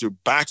 We had to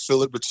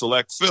backfill it with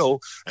select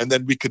fill. And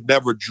then we could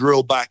never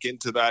drill back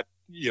into that,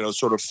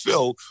 sort of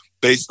fill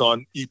based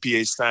on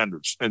EPA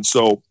standards. And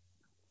so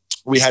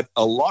we had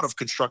a lot of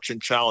construction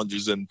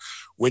challenges. And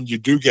when you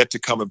do get to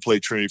come and play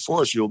Trinity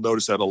Forest, you'll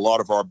notice that a lot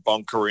of our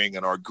bunkering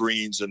and our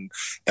greens and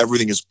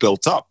everything is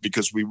built up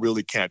because we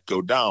really can't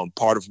go down.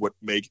 Part of what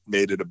made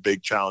it a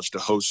big challenge to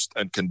host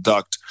and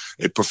conduct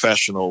a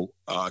professional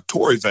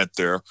tour event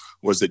there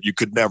was that you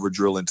could never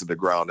drill into the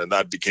ground. And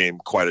that became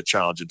quite a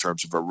challenge in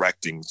terms of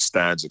erecting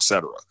stands,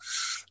 etc.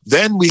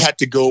 Then we had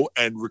to go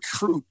and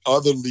recruit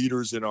other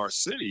leaders in our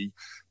city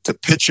to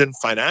pitch in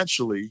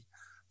financially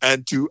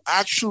and to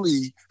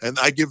actually, and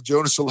I give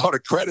Jonas a lot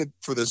of credit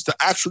for this, to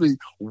actually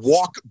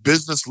walk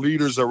business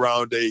leaders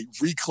around a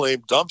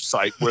reclaimed dump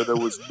site where there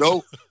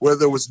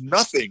was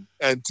nothing,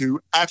 and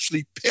to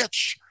actually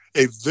pitch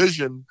a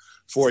vision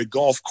for a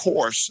golf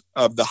course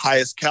of the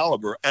highest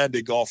caliber and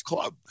a golf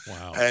club.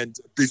 Wow. And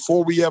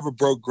before we ever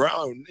broke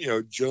ground,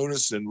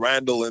 Jonas and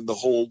Randall and the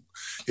whole,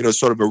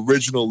 sort of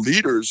original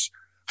leaders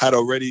had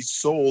already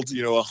sold,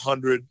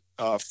 100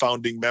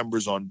 founding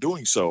members on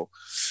doing so.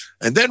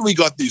 And then we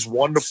got these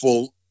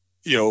wonderful,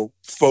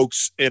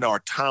 folks in our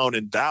town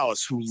in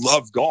Dallas who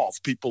love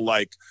golf. People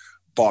like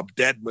Bob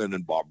Dedman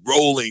and Bob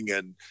Rowling,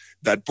 and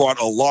that brought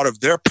a lot of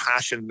their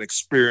passion and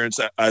experience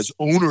as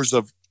owners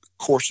of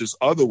courses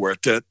otherwhere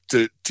to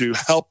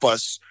help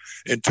us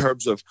in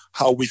terms of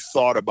how we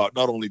thought about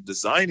not only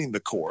designing the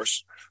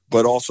course,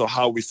 but also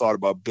how we thought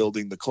about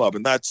building the club.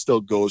 And that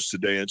still goes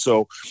today. And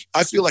so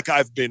I feel like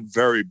I've been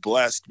very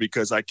blessed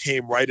because I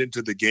came right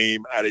into the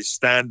game at a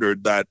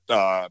standard that,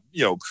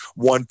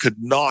 one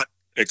could not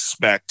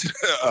expect,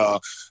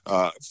 on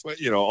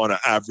an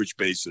average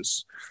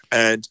basis.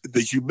 And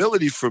the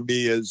humility for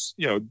me is,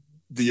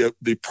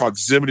 the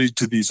proximity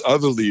to these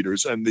other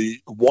leaders and the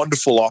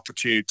wonderful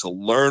opportunity to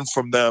learn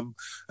from them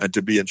and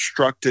to be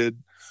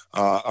instructed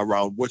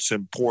around what's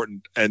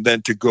important, and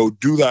then to go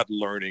do that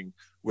learning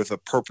with a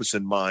purpose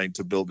in mind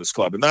to build this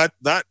club. And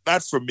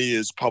that for me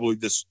is probably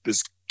this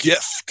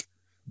gift,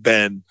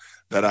 Ben,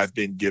 that I've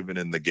been given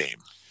in the game.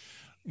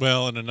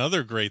 Well, and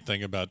another great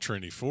thing about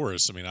Trinity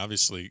Forest, I mean,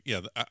 obviously,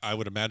 I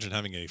would imagine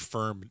having a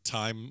firm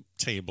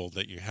timetable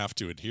that you have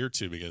to adhere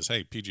to because,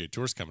 hey, PGA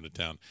Tour's coming to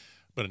town.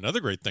 But another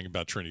great thing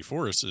about Trinity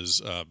Forest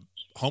is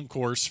home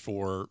course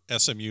for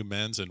SMU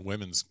men's and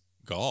women's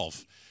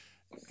golf.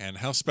 And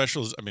how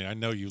special is, I mean, I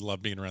know you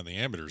love being around the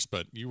amateurs,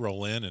 but you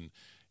roll in and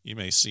you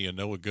may see a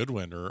Noah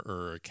Goodwin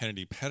or a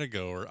Kennedy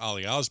Pettigo or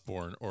Ali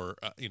Osborne or,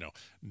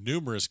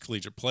 numerous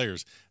collegiate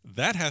players.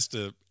 That has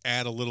to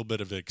add a little bit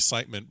of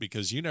excitement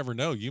because you never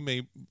know. You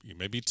may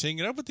be teeing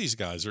it up with these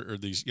guys or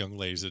these young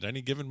ladies at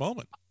any given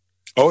moment.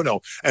 Oh,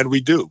 no. And we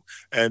do.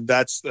 And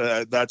that's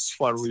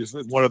fun.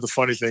 One of the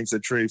funny things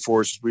at Trinity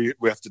Forest, we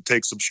have to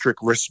take some strict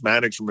risk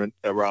management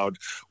around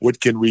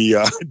what can we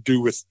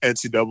do with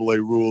NCAA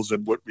rules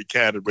and what we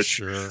can,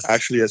 which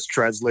actually has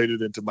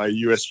translated into my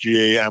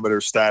USGA amateur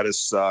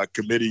status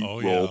committee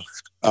role.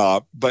 Yeah.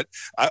 But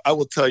I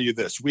will tell you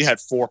this. We had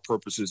four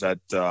purposes at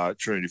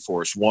Trinity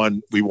Forest.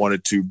 One, we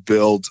wanted to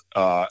build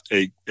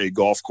a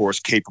golf course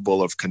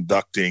capable of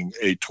conducting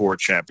a tour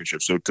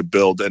championship, so to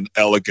build an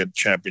elegant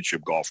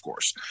championship golf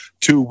course.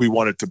 Two, we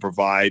wanted to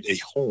provide a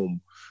home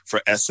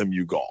for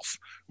SMU golf.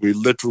 We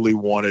literally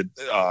wanted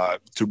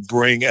to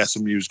bring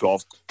SMU's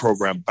golf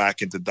program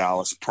back into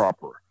Dallas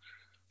proper.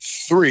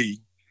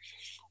 Three,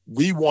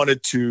 we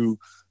wanted to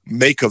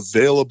make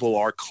available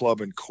our club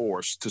and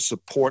course to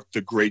support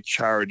the great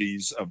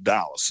charities of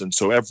Dallas. And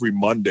so every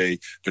Monday,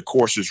 the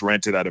course is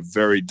rented at a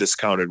very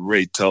discounted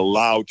rate to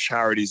allow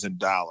charities in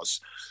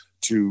Dallas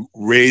to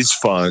raise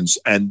funds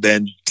and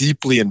then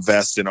deeply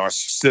invest in our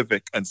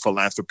civic and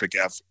philanthropic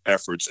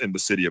efforts in the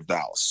city of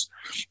Dallas.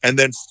 And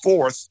then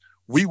fourth,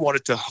 we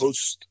wanted to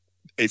host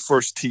a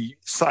first tee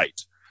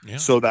site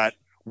so that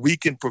we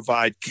can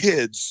provide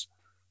kids,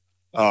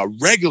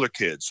 regular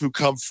kids who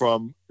come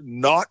from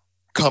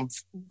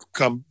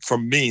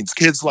means,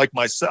 kids like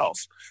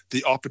myself,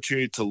 the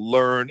opportunity to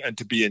learn and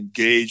to be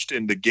engaged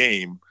in the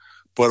game,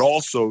 but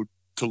also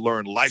to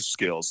learn life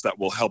skills that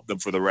will help them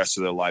for the rest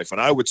of their life.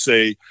 And I would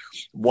say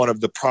one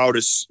of the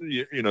proudest,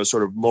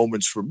 sort of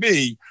moments for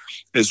me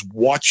is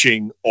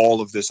watching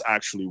all of this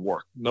actually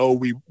work. No,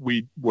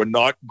 we were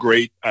not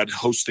great at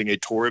hosting a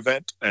tour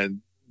event,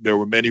 and there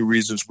were many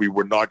reasons we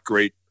were not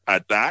great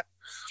at that.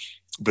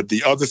 But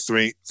the other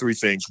three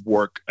things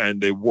work,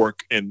 and they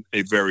work in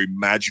a very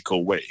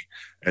magical way.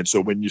 And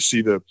so when you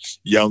see the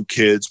young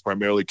kids,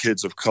 primarily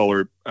kids of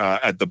color,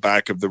 at the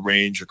back of the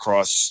range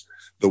across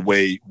the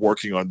way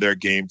working on their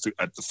game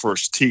at the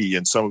first tee,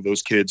 and some of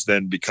those kids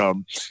then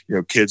become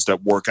kids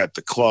that work at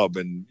the club,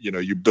 and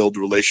you build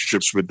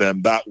relationships with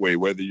them that way,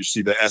 whether you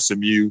see the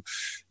SMU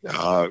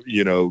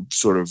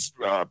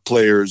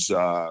players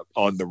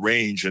on the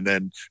range, and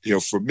then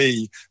for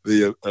me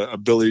the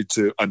ability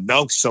to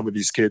announce some of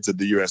these kids at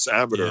the US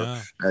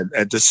Amateur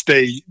and to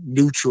stay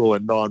neutral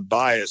and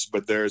non-biased.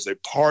 But there's a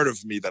part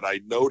of me that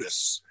I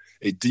notice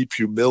a deep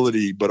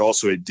humility, but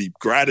also a deep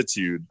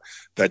gratitude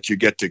that you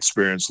get to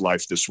experience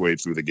life this way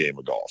through the game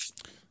of golf.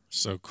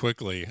 So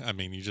quickly, I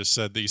mean, you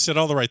said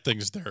all the right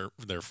things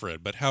there,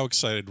 Fred. But how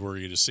excited were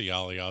you to see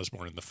Ali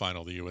Osborne in the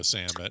final of the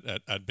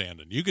USAM at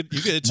Bandon? You could.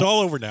 It's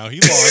all over now.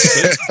 He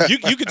lost. But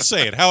you could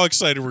say it. How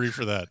excited were you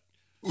for that?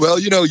 Well,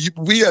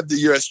 we at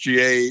the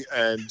USGA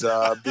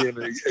and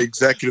being an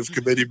executive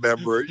committee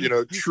member,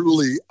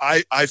 truly,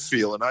 I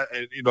feel, and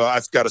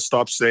I've got to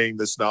stop saying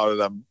this now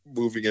that I'm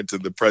moving into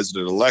the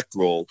president-elect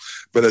role.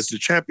 But as the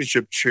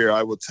championship chair,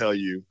 I will tell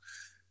you,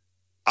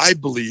 I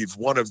believe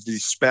one of the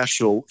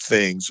special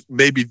things,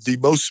 maybe the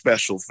most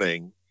special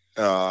thing,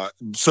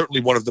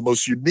 certainly one of the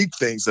most unique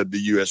things that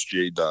the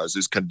USGA does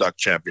is conduct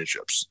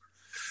championships.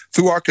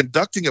 Through our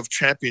conducting of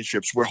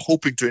championships, we're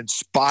hoping to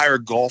inspire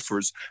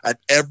golfers at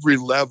every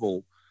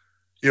level,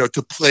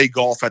 to play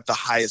golf at the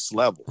highest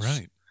levels.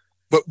 Right.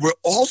 But we're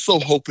also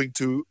hoping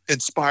to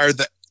inspire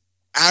the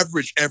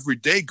average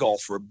everyday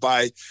golfer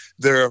by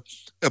their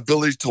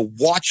ability to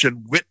watch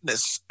and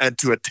witness and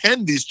to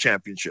attend these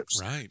championships,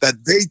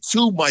 that they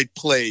too might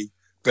play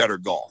better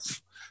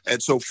golf.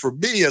 And so for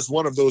me, as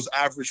one of those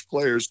average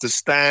players, to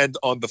stand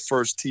on the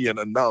first tee and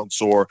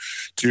announce, or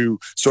to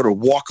sort of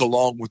walk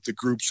along with the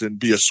groups and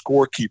be a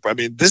scorekeeper, I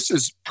mean, this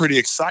is pretty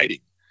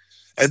exciting.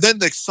 And then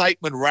the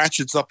excitement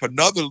ratchets up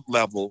another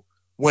level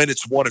when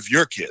it's one of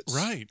your kids.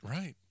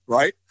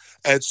 Right.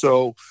 And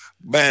so,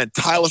 man,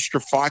 Tyler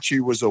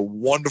Strafacci was a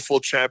wonderful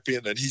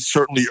champion, and he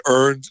certainly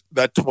earned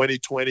that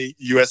 2020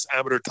 U.S.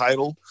 Amateur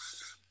title.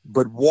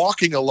 But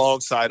walking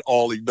alongside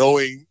Ollie,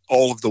 knowing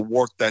all of the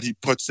work that he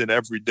puts in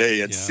every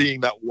day and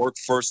seeing that work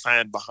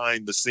firsthand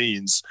behind the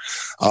scenes,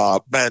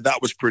 man, that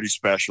was pretty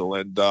special.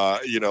 And,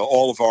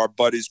 all of our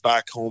buddies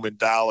back home in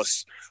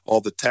Dallas,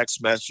 all the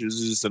text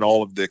messages and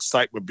all of the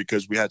excitement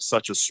because we had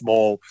such a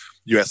small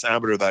U.S.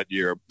 Amateur that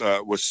year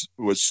was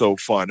so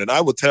fun. And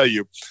I will tell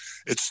you,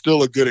 it's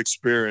still a good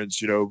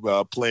experience,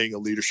 playing a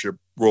leadership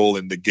role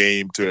in the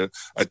game, to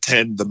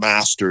attend the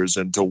Masters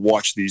and to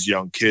watch these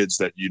young kids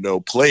that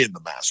play in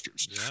the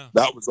Masters. Yeah.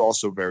 That was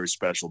also very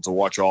special to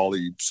watch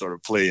Ollie sort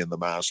of play in the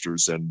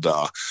Masters. And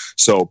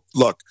so,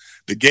 look,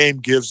 the game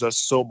gives us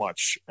so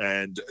much,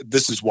 and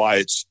this is why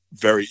it's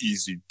very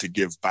easy to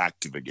give back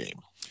to the game.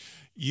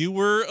 You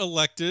were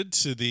elected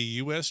to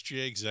the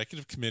USGA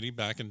Executive Committee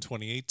back in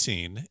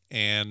 2018,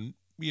 and,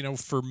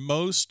 for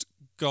most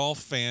golf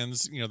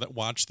fans, that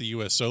watch the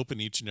U.S. Open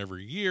each and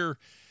every year,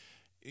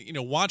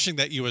 watching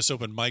that U.S.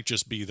 Open might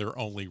just be their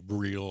only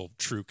real,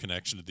 true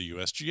connection to the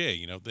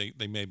USGA.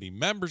 They may be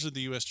members of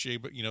the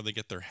USGA, but, they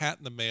get their hat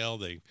in the mail.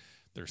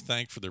 They're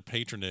thanked for their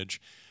patronage.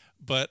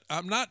 But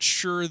I'm not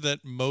sure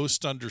that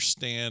most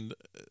understand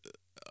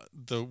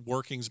the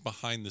workings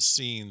behind the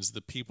scenes,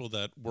 the people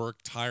that work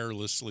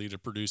tirelessly to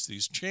produce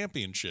these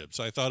championships.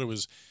 I thought it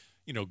was,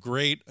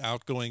 great.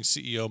 Outgoing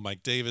CEO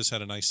Mike Davis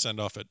had a nice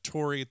send-off at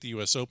Torrey at the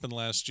U.S. Open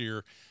last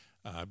year.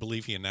 I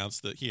believe he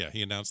announced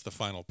the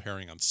final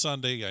pairing on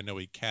Sunday. I know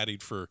he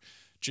caddied for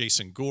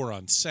Jason Gore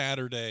on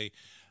Saturday.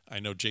 I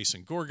know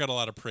Jason Gore got a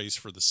lot of praise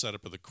for the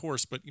setup of the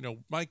course, but,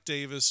 Mike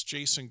Davis,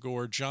 Jason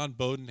Gore, John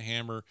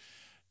Bodenhammer,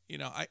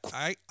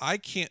 I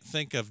can't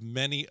think of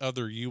many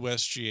other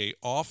USGA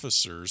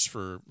officers,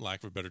 for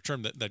lack of a better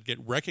term, that get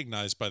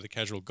recognized by the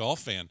casual golf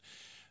fan.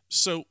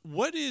 So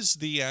what is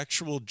the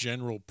actual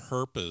general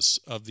purpose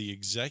of the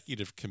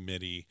executive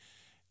committee,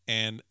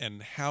 and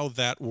how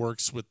that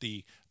works with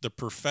the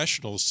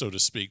professionals, so to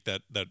speak,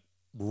 that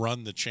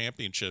run the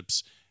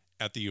championships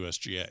at the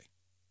USGA?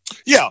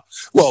 Yeah.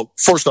 Well,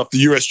 first off,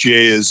 the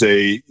USGA is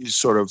a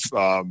sort of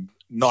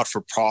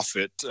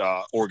not-for-profit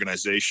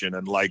organization.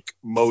 And like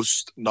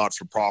most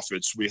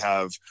not-for-profits, we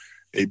have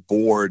a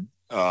board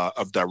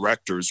of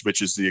directors,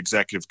 which is the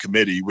executive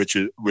committee,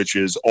 which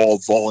is all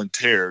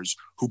volunteers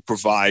who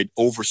provide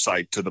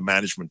oversight to the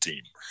management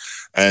team.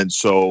 And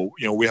so,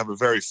 we have a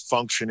very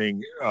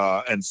functioning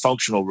and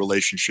functional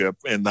relationship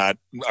in that,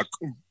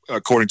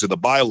 according to the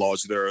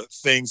bylaws, there are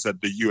things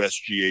that the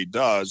USGA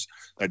does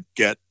that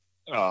get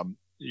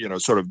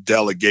sort of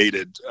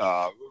delegated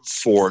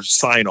for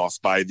sign off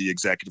by the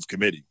executive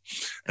committee.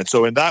 And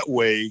so in that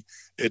way,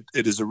 it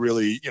is a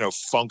really,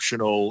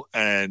 functional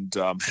and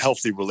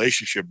healthy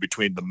relationship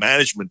between the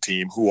management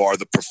team, who are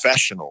the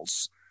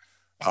professionals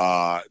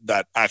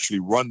that actually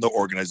run the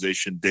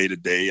organization day to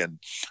day. And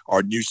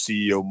our new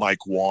CEO,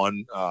 Mike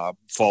Wan,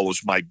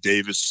 follows Mike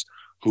Davis,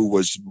 who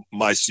was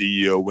my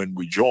CEO when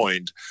we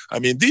joined. I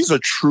mean, these are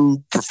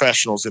true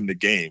professionals in the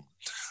game.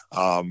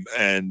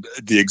 And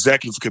the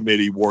executive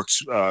committee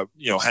works,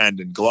 hand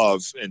in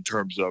glove in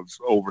terms of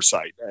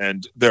oversight.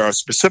 And there are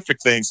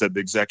specific things that the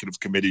executive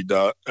committee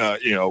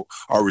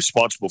are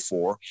responsible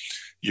for.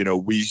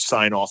 We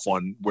sign off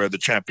on where the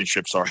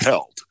championships are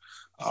held.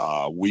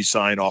 We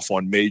sign off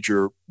on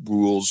major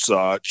rules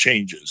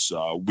changes.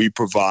 We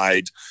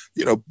provide,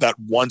 that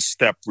one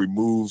step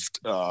removed,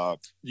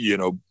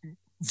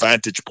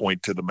 vantage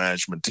point to the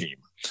management team.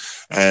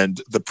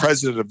 And the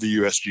president of the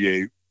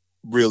USGA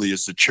really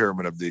is the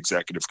chairman of the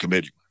executive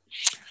committee.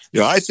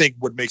 I think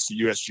what makes the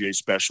USGA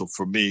special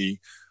for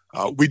me,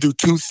 we do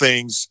two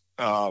things,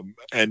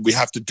 and we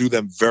have to do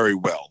them very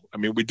well. I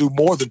mean, we do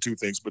more than two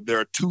things, but there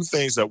are two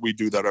things that we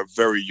do that are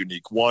very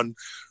unique. One,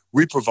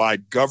 we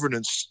provide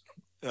governance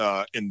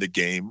in the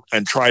game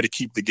and try to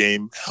keep the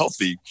game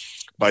healthy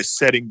by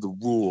setting the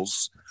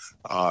rules,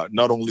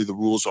 not only the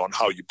rules on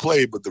how you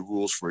play, but the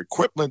rules for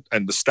equipment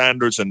and the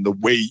standards and the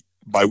way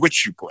by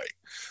which you play.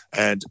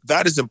 And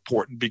that is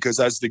important because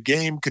as the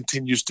game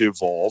continues to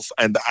evolve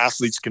and the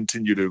athletes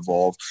continue to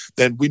evolve,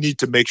 then we need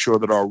to make sure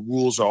that our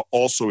rules are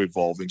also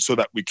evolving so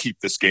that we keep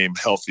this game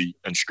healthy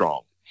and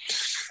strong.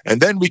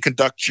 And then we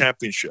conduct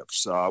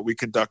championships. We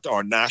conduct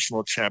our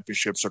national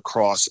championships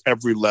across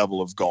every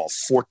level of golf,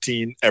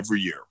 14 every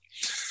year.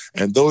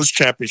 And those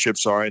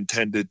championships are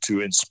intended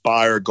to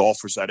inspire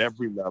golfers at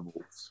every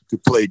level to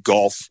play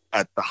golf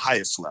at the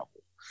highest level.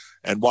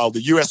 And while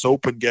the U.S.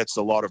 Open gets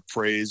a lot of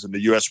praise and the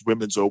U.S.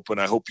 Women's Open,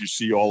 I hope you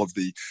see all of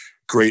the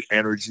great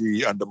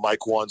energy under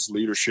Mike Wan's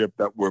leadership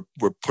that we're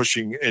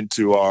pushing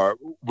into our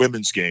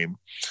women's game.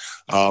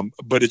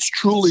 But it's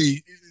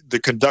truly the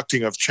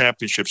conducting of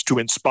championships to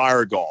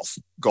inspire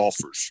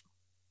golfers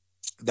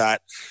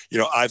that,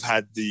 I've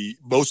had the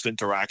most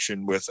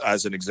interaction with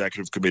as an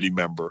executive committee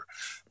member.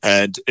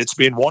 And it's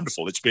been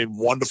wonderful. It's been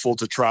wonderful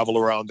to travel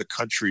around the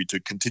country to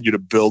continue to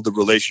build the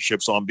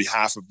relationships on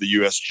behalf of the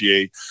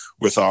USGA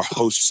with our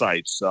host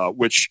sites,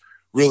 which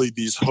really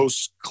these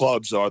host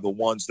clubs are the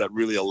ones that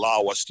really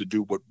allow us to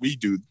do what we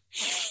do,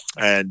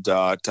 and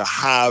to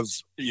have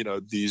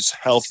these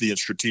healthy and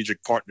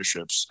strategic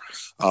partnerships.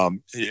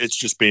 It's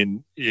just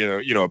been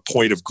a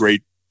point of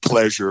great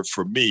pleasure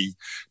for me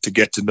to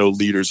get to know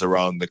leaders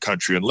around the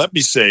country. And let me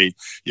say,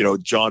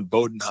 John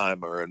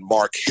Bodenheimer and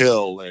Mark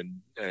Hill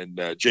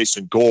and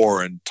Jason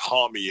Gore and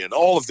Tommy and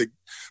all of the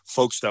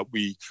folks that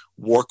we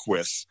work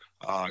with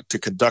to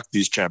conduct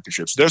these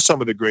championships. They're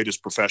some of the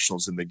greatest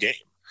professionals in the game.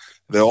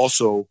 They're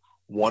also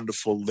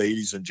wonderful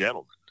ladies and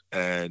gentlemen.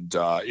 And,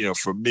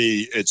 for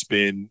me, it's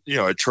been,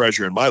 a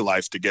treasure in my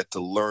life to get to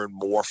learn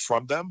more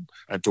from them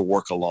and to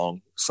work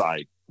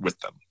alongside with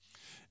them.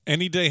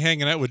 Any day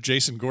hanging out with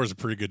Jason Gore is a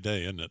pretty good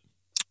day, isn't it?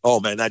 Oh,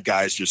 man, that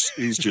guy is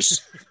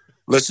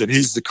listen,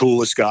 he's the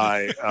coolest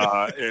guy.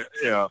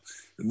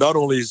 Not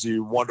only is he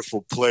a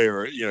wonderful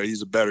player,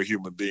 he's a better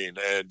human being.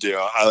 And,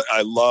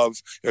 I love,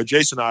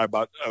 Jason and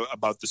I are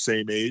about the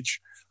same age.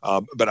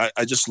 But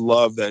I just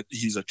love that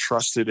he's a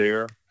trusted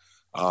heir.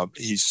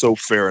 He's so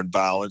fair and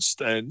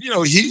balanced. And,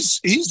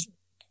 he's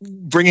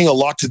bringing a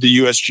lot to the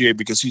USGA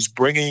because he's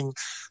bringing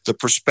the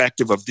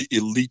perspective of the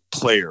elite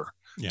player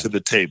to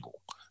the table.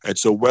 And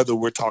so whether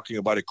we're talking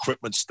about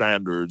equipment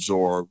standards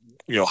or,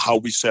 how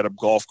we set up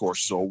golf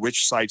courses or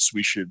which sites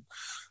we should,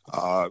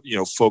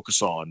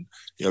 focus on,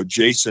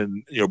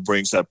 Jason,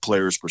 brings that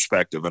player's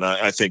perspective. And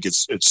I think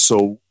it's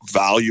so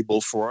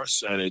valuable for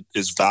us, and it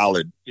is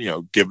valid,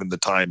 given the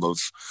time of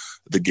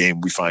the game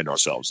we find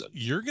ourselves in.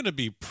 You're going to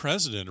be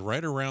president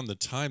right around the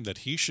time that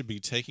he should be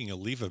taking a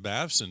leave of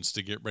absence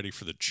to get ready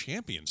for the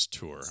Champions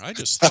Tour. I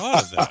just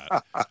thought of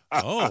that.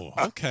 Oh,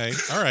 okay.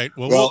 All right.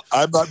 Well,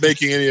 I'm not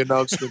making any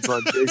announcements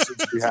on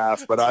Jason's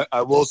behalf, but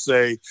I will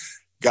say,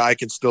 guy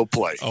can still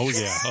play. Oh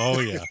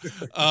yeah.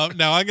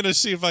 Now I'm going to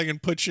see if I can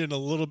put you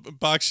in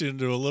box you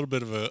into a little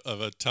bit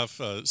of a tough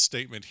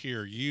statement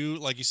here. You,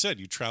 like you said,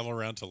 you travel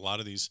around to a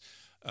lot of these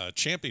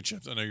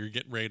championships. I know you're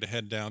getting ready to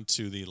head down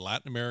to the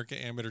Latin America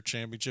Amateur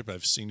Championship.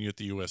 I've seen you at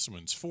the U.S.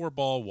 Women's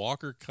 4-Ball,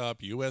 Walker Cup,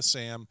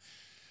 USAM.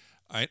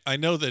 I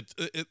know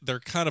that they're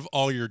kind of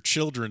all your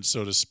children,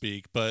 so to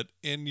speak, but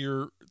in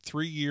your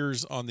 3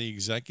 years on the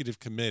executive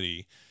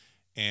committee,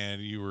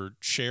 and you were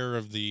chair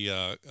of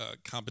the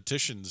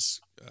competitions.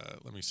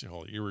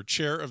 You were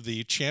chair of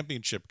the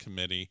championship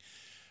committee.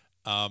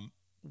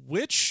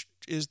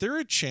 Is there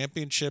a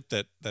championship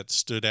that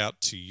stood out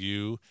to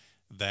you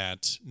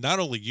that not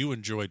only you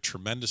enjoyed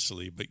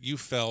tremendously, but you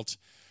felt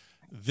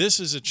this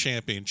is a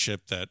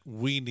championship that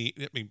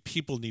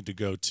people need to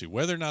go to,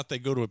 whether or not they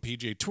go to a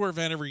PGA Tour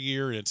event every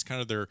year and it's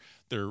kind of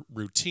their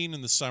routine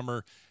in the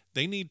summer.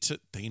 They need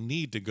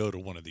to go to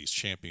one of these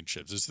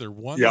championships. Is there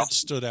one that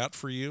stood out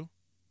for you?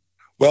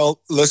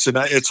 Well, listen,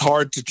 it's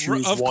hard to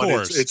choose of one.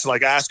 Course. It's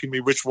like asking me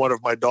which one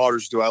of my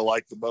daughters do I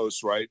like the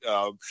most, right?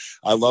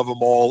 I love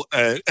them all,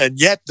 and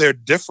yet they're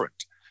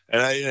different.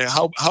 And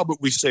how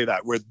about we say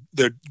that?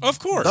 Of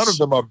course, none of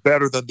them are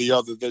better than the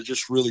other. They're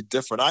just really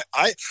different.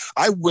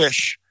 I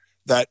wish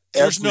that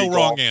there's no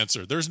wrong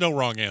answer. There's no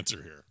wrong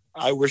answer here.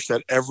 I wish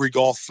that every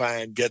golf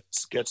fan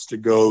gets to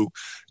go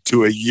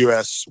to a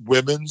U.S.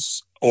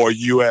 Women's or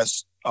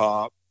U.S.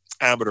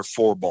 Amateur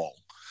 4-Ball.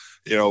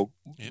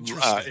 In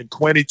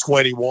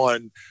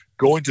 2021,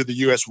 going to the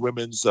U.S.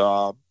 Women's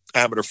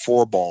Amateur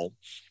 4-Ball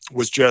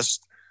was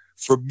just,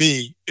 for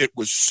me, it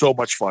was so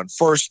much fun.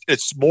 First,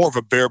 it's more of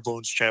a bare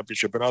bones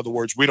championship. In other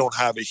words, we don't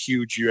have a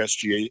huge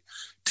USGA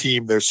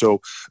team there,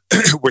 so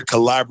we're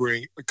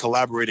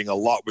collaborating a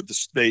lot with the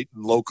state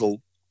and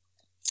local,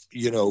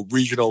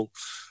 regional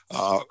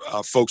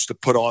folks to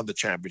put on the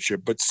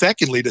championship. But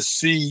secondly, to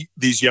see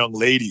these young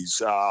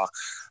ladies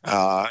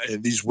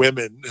and these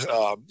women,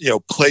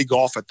 play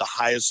golf at the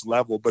highest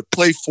level, but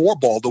play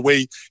 4-ball the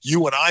way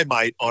you and I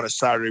might on a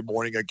Saturday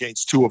morning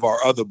against two of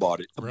our other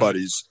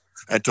buddies.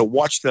 And to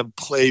watch them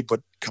play,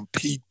 but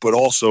compete, but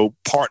also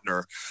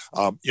partner,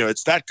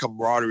 it's that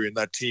camaraderie and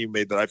that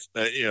teammate that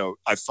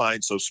I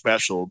find so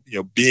special.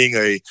 Being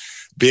a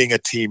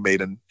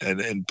teammate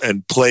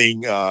and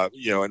playing,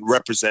 and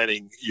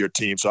representing your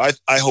team. So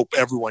I hope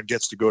everyone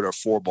gets to go to a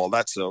 4-ball.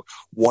 That's a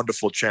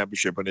wonderful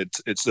championship, and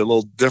it's a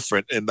little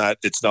different in that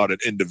it's not an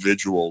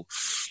individual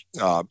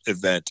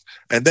event.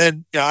 And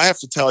then I have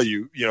to tell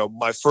you,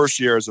 my first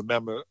year as a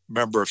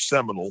member of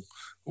Seminole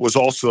was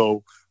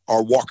also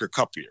our Walker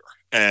Cup year.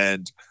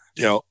 And,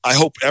 I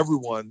hope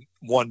everyone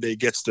one day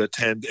gets to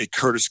attend a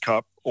Curtis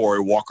Cup or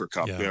a Walker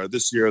Cup. Yeah.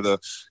 This year, the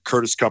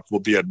Curtis Cup will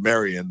be at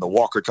Marion, the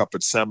Walker Cup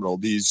at Seminole,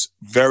 these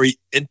very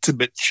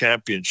intimate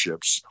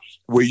championships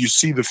where you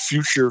see the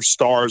future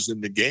stars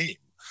in the game,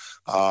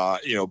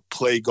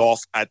 play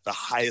golf at the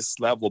highest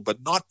level,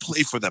 but not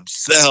play for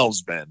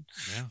themselves, Ben.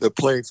 Yeah. They're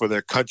playing for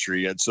their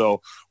country. And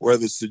so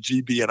whether it's the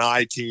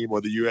GB&I team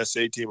or the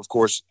USA team, of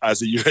course,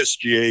 as a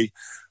USGA,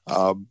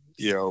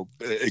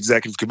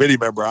 executive committee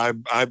member,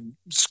 I'm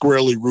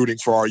squarely rooting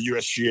for our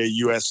USGA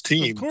US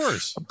team. Of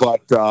course.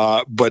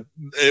 But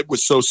it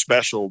was so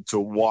special to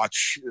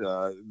watch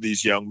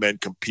these young men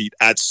compete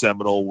at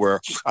Seminole,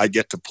 where I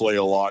get to play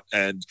a lot,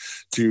 and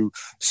to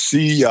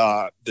see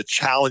the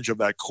challenge of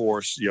that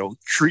course,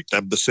 treat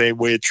them the same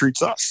way it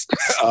treats us.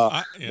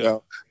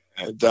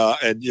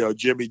 And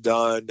Jimmy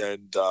Dunn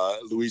and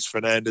Luis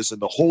Fernandez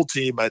and the whole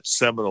team at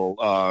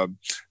Seminole,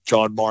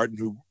 John Martin,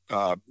 who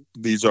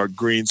these are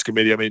Greens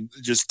committee,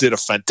 just did a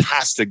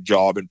fantastic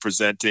job in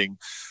presenting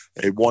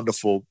a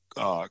wonderful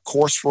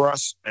course for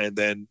us. And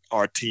then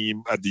our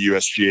team at the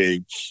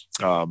USGA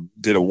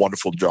did a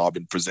wonderful job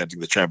in presenting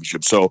the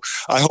championship. So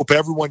I hope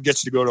everyone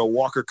gets to go to a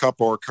Walker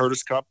Cup or a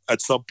Curtis Cup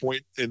at some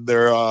point in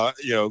their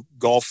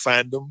golf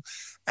fandom.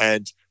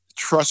 And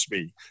trust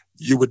me,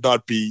 you would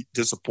not be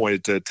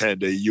disappointed to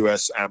attend a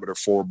U.S. Amateur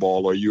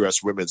Four-Ball or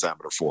U.S. Women's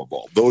Amateur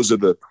Four-Ball. Those are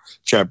the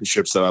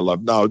championships that I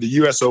love. Now, the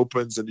U.S.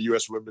 Opens and the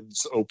U.S.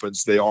 Women's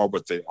Opens, they are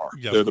what they are.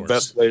 Yeah, they're the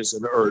best players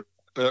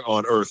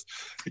on earth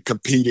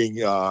competing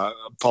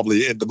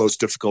probably in the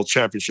most difficult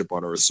championship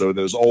on earth. So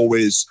there's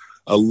always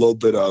a little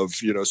bit of,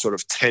 sort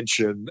of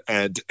tension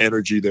and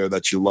energy there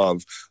that you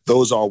love.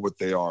 Those are what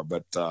they are.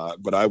 But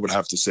I would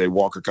have to say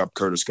Walker Cup,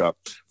 Curtis Cup,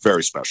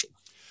 very special.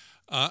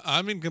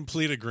 I'm in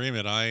complete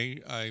agreement.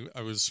 I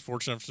was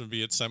fortunate enough to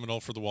be at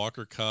Seminole for the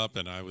Walker Cup,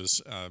 and I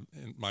was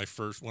in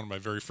one of my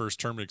very first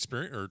tournament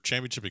experience or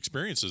championship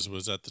experiences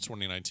was at the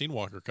 2019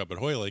 Walker Cup at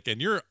Hoylake. And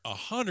you're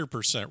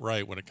 100%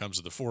 right when it comes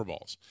to the four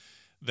balls.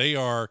 They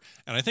are,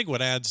 and I think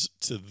what adds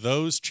to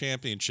those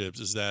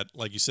championships is that,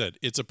 like you said,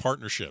 it's a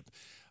partnership.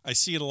 I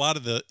see a lot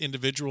of the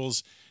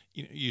individuals.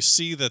 You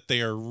see that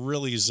they are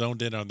really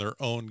zoned in on their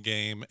own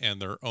game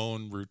and their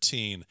own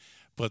routine.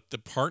 But the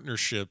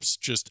partnerships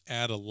just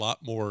add a lot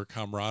more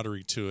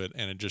camaraderie to it,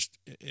 and it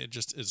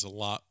just is a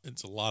lot.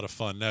 It's a lot of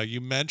fun. Now, you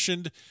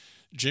mentioned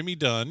Jimmy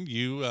Dunn.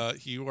 You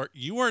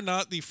are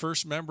not the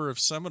first member of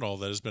Seminole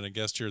that has been a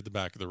guest here at the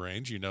Back of the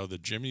Range. You know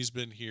that Jimmy's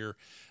been here,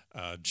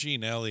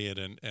 Gene Elliott,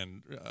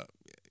 and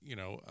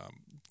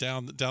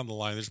down the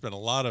line. There's been a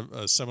lot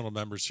of Seminole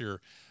members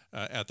here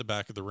at the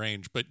Back of the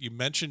Range. But you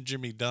mentioned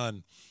Jimmy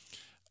Dunn,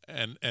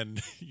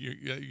 and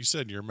you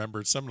said you're a member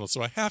at Seminole.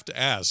 So I have to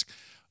ask,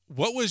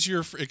 what was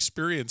your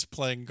experience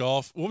playing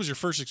golf? What was your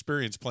first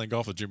experience playing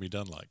golf with Jimmy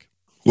Dunn like?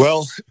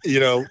 Well,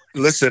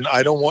 listen,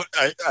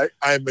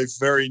 I'm a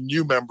very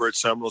new member at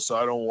Seminole, so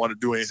I don't want to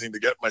do anything to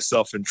get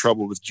myself in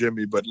trouble with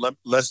Jimmy. But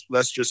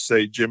let's just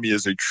say Jimmy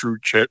is a true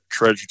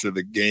treasure to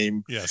the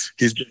game. Yes.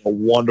 He's been a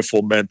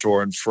wonderful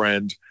mentor and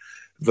friend.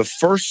 The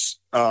first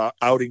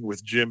outing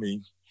with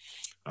Jimmy,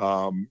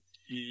 I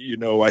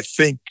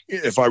think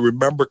if I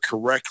remember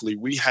correctly,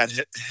 we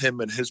had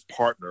him and his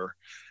partner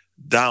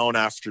down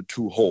after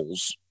 2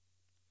 holes,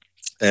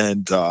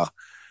 and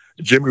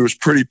Jimmy was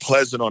pretty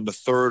pleasant on the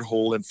 3rd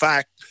hole. In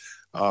fact,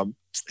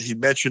 he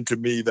mentioned to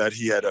me that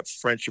he had a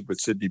friendship with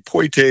Sidney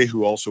Poitier,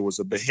 who also was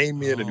a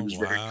Bahamian, and he was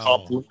very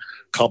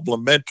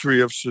complimentary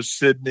of Sir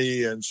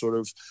Sidney, and sort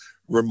of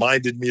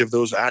reminded me of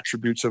those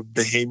attributes of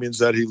Bahamians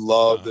that he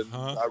loved. And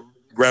I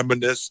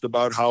reminisced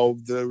about how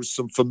there was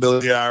some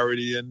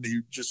familiarity, and he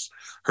just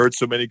heard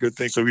so many good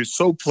things. So he was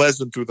so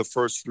pleasant through the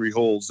first 3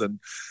 holes, and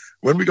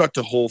when we got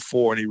to hole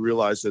 4 and he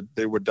realized that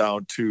they were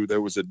down 2,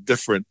 there was a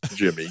different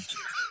Jimmy.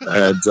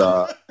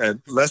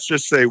 And let's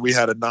just say we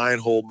had a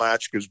 9-hole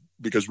match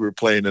because we were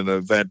playing an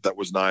event that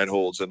was 9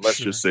 holes. And let's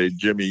just say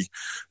Jimmy,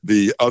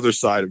 the other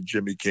side of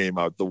Jimmy came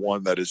out, the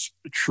one that is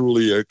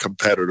truly a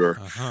competitor.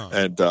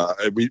 And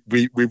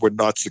we were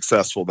not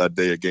successful that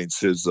day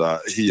against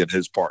he and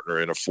his partner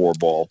in a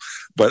 4-ball.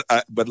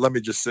 But let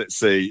me just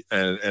say,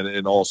 and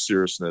in all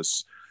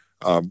seriousness,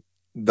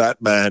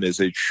 that man is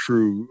a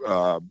true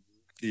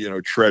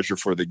treasure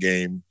for the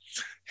game.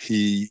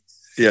 He,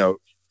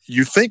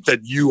 you think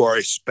that you are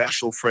a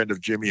special friend of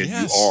Jimmy, and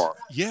you are.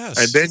 Yes.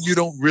 And then you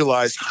don't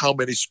realize how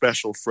many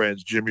special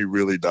friends Jimmy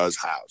really does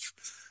have.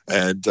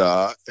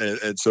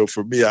 And so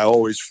for me, I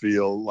always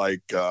feel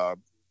like,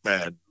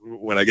 man,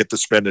 when I get to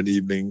spend an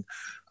evening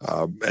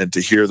and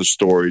to hear the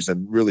stories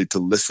and really to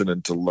listen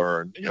and to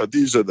learn,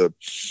 these are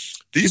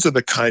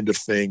the kind of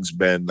things,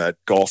 Ben, that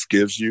golf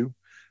gives you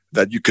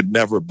that you could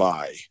never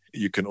buy.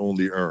 You can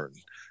only earn.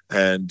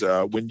 And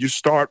when you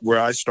start where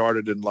I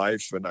started in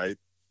life, and I,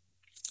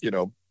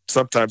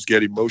 sometimes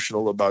get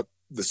emotional about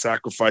the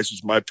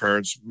sacrifices my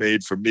parents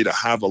made for me to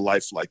have a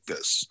life like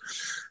this,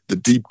 the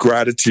deep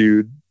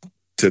gratitude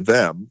to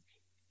them,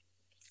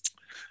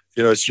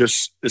 it's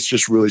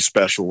just really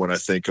special when I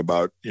think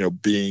about,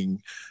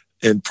 being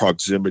in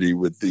proximity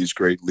with these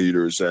great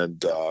leaders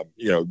and,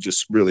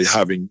 just really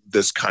having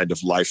this kind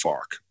of life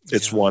arc.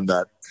 It's one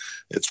that,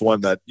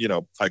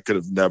 I could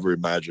have never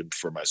imagined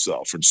for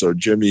myself. And so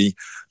Jimmy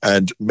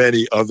and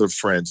many other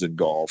friends in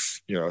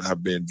golf,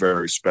 have been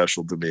very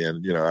special to me.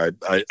 And,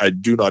 I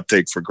do not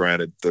take for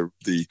granted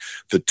the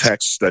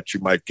texts that you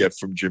might get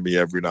from Jimmy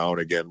every now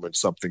and again when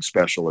something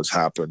special has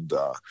happened.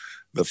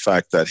 The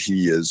fact that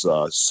he is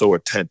so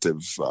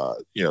attentive,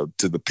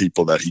 to the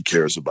people that he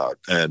cares about.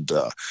 And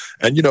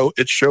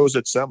it shows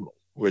at Seminole.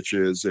 which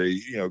is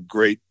a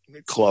great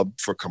club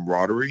for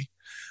camaraderie.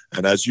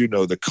 And as you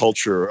know, the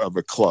culture of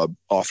a club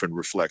often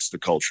reflects the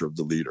culture of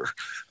the leader.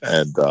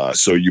 And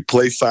so you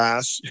play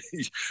fast.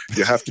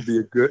 You have to be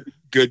a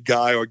good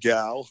guy or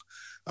gal,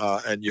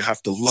 and you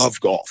have to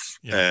love golf.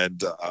 Yeah.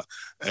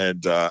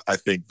 And I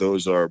think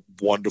those are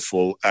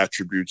wonderful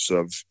attributes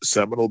of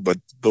Seminole, but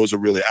those are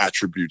really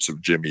attributes of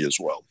Jimmy as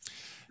well.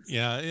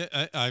 Yeah,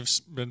 I've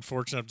been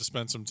fortunate enough to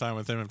spend some time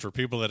with him. And for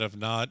people that have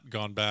not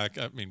gone back,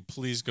 I mean,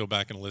 please go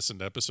back and listen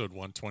to episode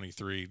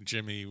 123.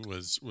 Jimmy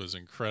was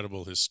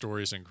incredible. His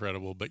story is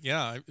incredible. But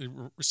yeah,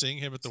 seeing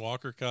him at the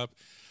Walker Cup,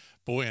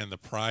 boy, and the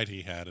pride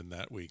he had in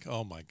that week.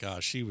 Oh my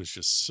gosh, he was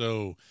just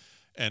so,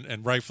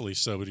 and rightfully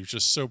so, but he was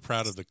just so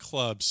proud of the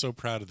club, so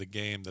proud of the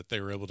game that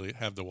they were able to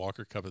have the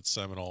Walker Cup at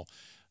Seminole.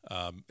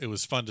 It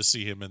was fun to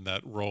see him in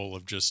that role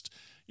of just,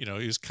 he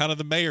was kind of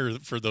the mayor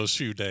for those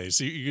few days.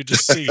 You could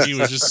just see he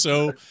was just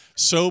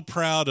so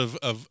proud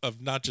of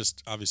not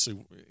just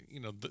obviously,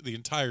 the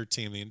entire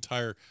team, the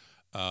entire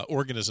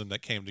organism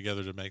that came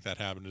together to make that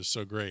happen. It was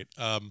so great.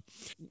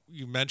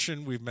 We've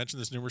mentioned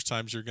this numerous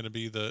times. You're going to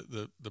be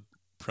the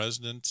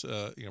president,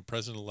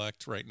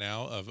 president-elect right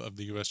now of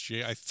the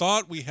USGA. I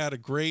thought we had a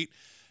great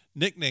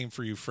nickname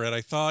for you, Fred.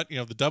 I thought,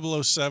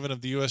 the 007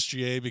 of the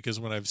USGA, because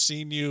when I've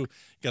seen you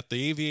got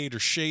the aviator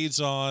shades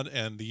on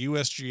and the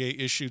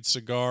USGA issued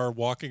cigar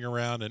walking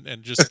around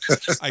and just,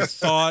 I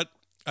thought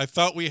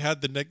we had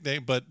the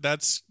nickname, but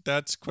that's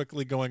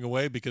quickly going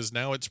away because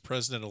now it's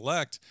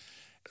president-elect.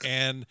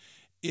 And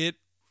it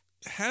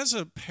has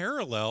a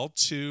parallel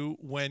to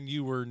when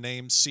you were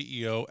named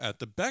CEO at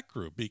the Beck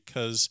Group,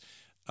 because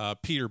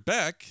Peter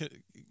Beck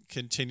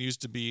continues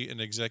to be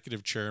an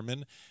executive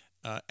chairman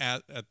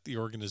at the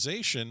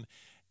organization,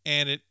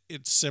 and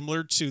it's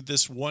similar to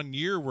this 1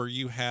 year where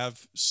you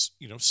have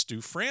Stu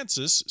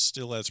Francis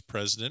still as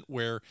president,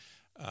 where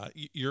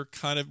you're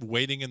kind of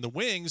waiting in the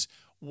wings.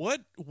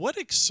 What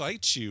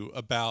excites you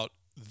about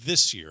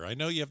this year? I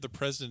know you have the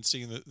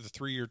presidency and the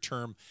 3-year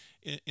term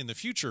in the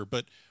future,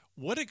 but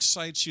what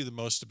excites you the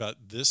most about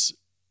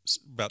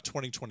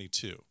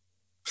 2022?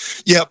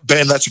 Yeah,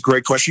 Ben, that's a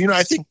great question.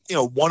 I think,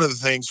 one of the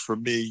things for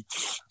me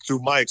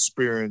through my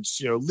experience,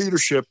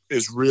 leadership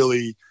is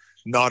really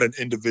not an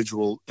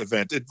individual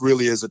event. It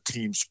really is a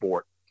team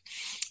sport.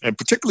 And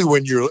particularly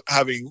when you're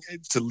having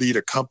to lead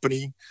a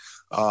company,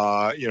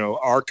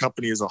 our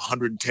company is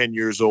 110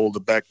 years old, the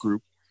Beck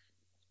Group.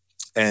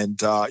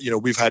 And,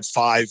 we've had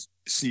 5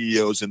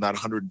 CEOs in that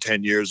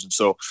 110 years. And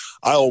so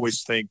I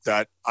always think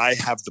that I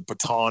have the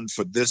baton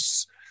for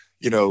this,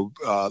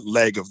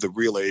 leg of the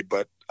relay,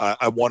 but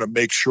I want to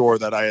make sure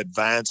that I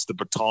advance the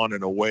baton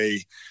in a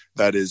way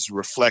that is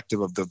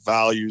reflective of the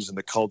values and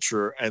the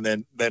culture. And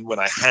then when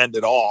I hand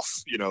it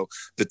off,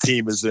 the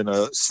team is in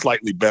a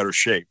slightly better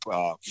shape.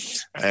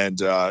 And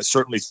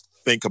certainly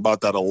think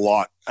about that a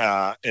lot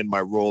in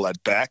my role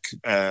at Beck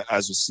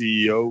as a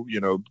CEO,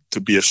 to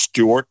be a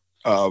steward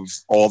of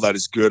all that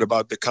is good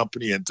about the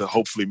company and to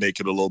hopefully make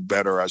it a little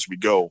better as we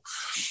go.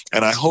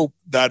 And I hope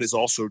that is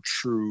also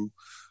true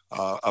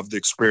of the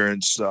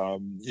experience,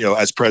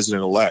 as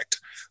president-elect.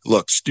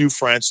 Look, Stu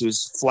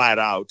Francis flat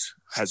out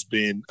has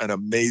been an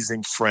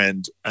amazing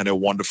friend and a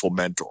wonderful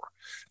mentor.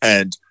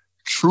 And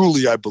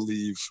truly, I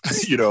believe,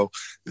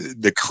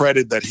 the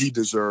credit that he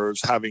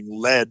deserves, having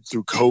led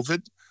through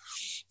COVID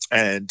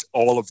and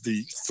all of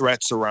the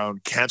threats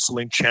around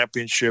canceling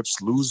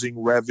championships,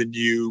 losing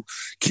revenue,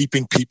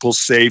 keeping people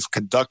safe,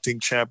 conducting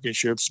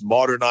championships,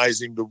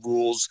 modernizing the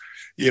rules.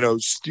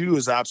 Stu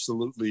is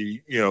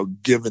absolutely,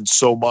 given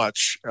so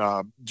much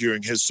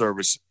during his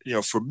service.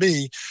 For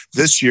me,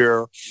 this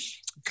year,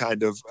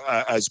 kind of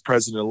as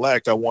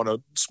president-elect, I want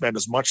to spend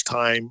as much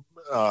time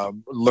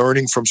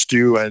learning from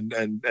Stu and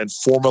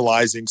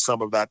formalizing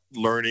some of that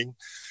learning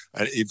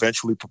and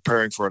eventually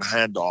preparing for a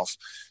handoff.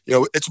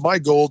 It's my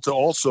goal to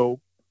also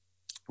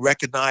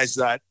recognize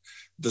that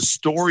the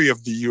story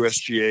of the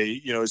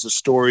USGA, is a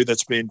story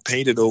that's been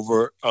painted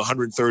over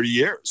 130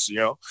 years,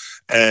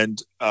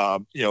 and,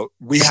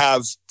 we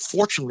have,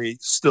 fortunately,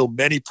 still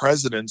many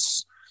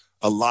presidents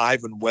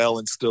alive and well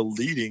and still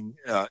leading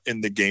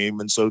in the game.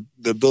 And so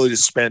the ability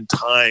to spend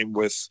time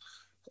with,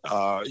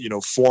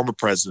 former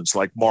presidents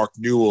like Mark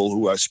Newell,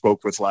 who I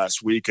spoke with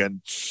last week,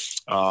 and,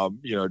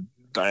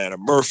 Diana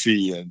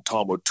Murphy and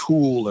Tom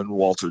O'Toole and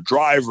Walter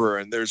Driver.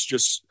 And there's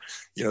just,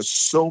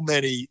 so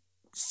many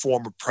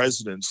former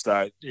presidents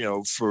that,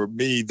 for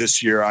me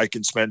this year, I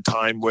can spend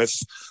time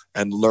with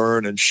and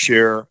learn and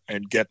share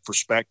and get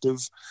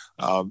perspective.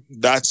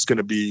 That's going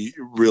to be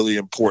really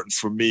important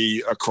for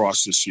me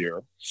across this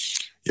year.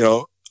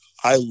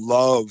 I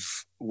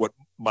love what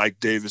Mike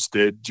Davis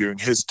did during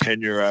his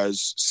tenure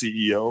as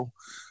CEO.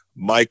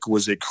 Mike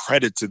was a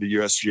credit to the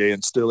USGA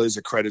and still is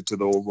a credit to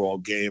the overall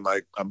game.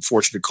 I'm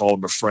fortunate to call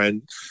him a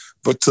friend,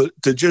 but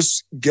to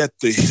just get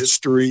the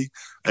history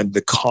and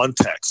the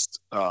context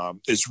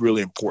is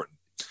really important,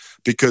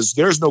 because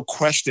there's no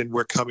question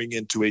we're coming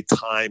into a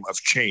time of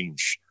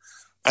change,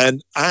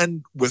 and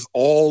with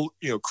all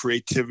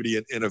creativity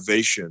and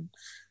innovation,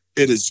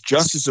 it is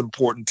just as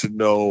important to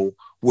know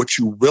what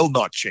you will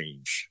not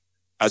change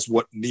as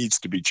what needs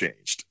to be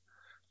changed.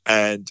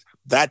 And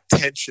that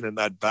tension and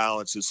that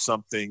balance is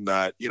something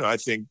that, I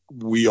think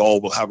we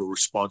all will have a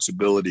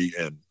responsibility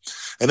in.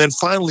 And then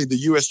finally,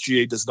 the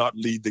USGA does not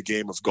lead the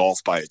game of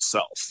golf by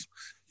itself.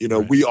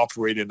 Right. We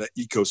operate in an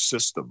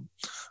ecosystem,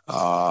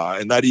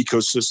 and that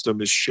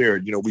ecosystem is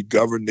shared. We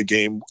govern the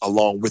game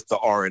along with the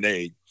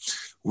R&A.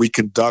 We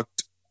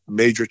conduct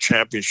major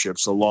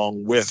championships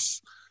along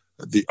with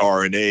the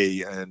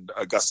R&A and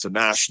Augusta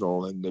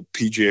National and the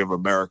PGA of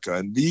America.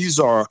 And these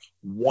are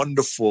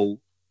wonderful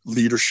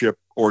leadership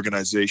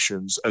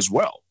organizations as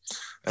well.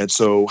 And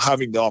so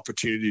having the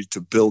opportunity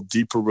to build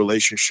deeper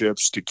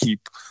relationships, to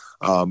keep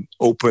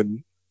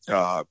open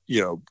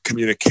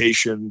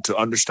communication, to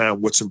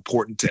understand what's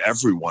important to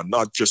everyone,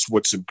 not just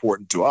what's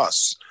important to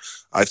us,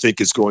 I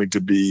think is going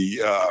to be,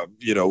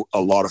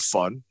 a lot of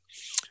fun.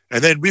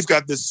 And then we've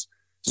got this,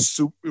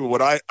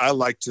 what I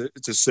like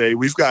to say,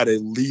 we've got a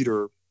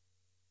leader,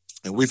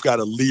 and we've got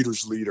a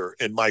leader's leader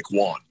in Mike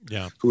Wan,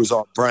 who is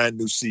our brand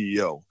new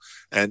CEO.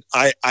 And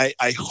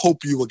I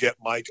hope you will get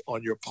Mike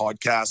on your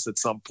podcast at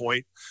some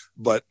point.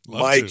 But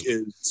Mike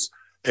is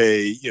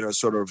a,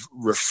 sort of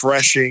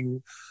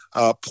refreshing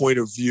point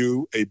of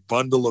view, a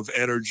bundle of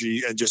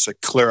energy, and just a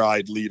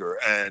clear-eyed leader.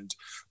 And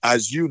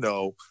as you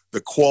know,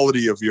 the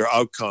quality of your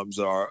outcomes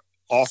are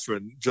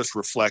often just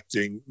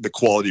reflecting the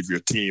quality of your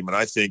team. And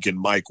I think in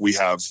Mike, we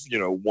have,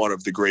 one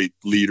of the great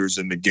leaders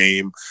in the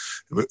game,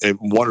 and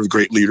one of the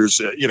great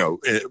leaders,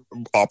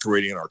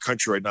 operating in our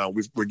country right now.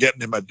 We're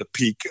getting him at the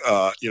peak,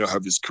 of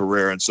his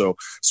career. And so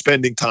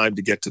spending time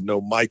to get to know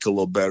Mike a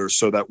little better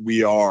so that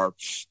we are,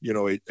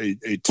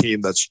 a team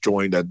that's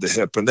joined at the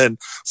hip. And then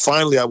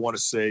finally, I want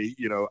to say,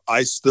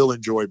 I still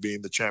enjoy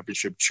being the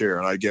championship chair,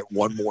 and I get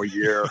one more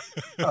year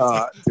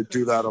to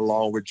do that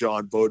along with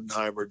John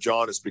Bodenheimer.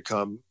 John has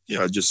become,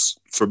 just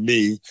for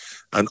me,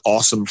 an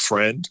awesome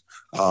friend,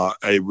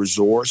 a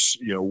resource.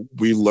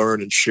 We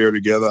learn and share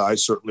together. I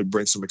certainly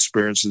bring some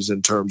experiences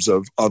in terms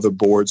of other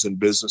boards and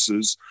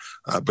businesses,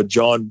 but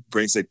John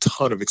brings a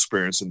ton of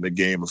experience in the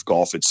game of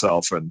golf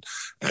itself, and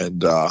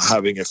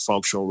having a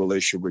functional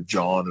relationship with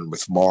John and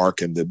with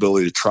Mark, and the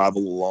ability to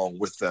travel along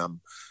with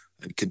them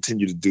and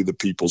continue to do the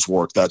people's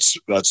work. That's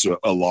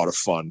a lot of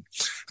fun.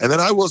 And then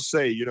I will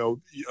say,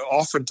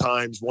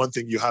 oftentimes one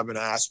thing you haven't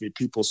asked me,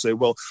 people say,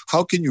 well,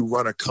 how can you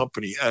run a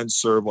company and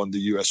serve on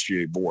the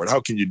USGA board?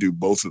 How can you do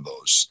both of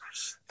those?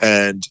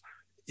 And,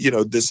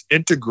 this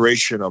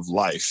integration of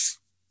life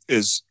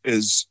is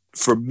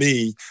for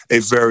me,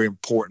 a very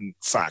important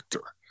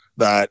factor,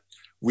 that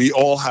we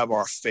all have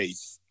our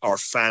faith, our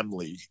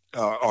family,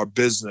 our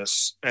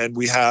business, and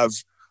we have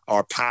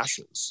our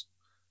passions.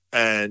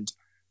 And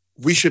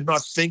we should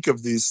not think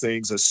of these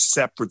things as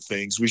separate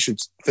things. We should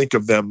think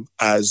of them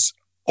as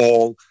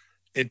all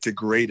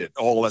integrated,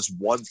 all as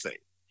one thing.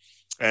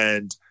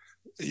 And,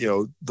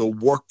 the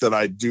work that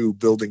I do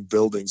building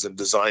buildings and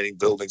designing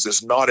buildings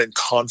is not in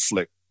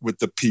conflict with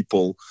the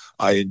people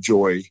I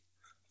enjoy.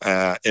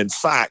 In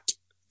fact,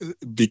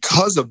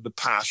 because of the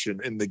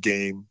passion in the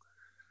game,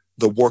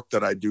 the work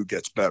that I do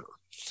gets better.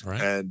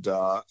 Right. And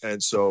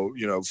so,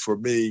 for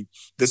me,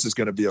 this is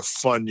going to be a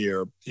fun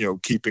year,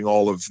 keeping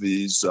all of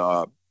these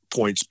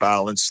points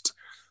balanced.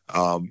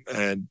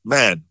 And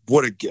man,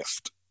 what a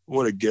gift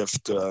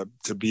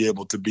to be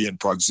able to be in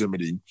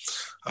proximity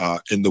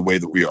in the way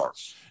that we are.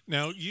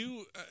 Now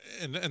you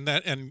and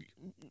a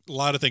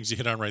lot of things you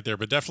hit on right there,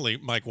 but definitely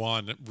Mike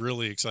Wan,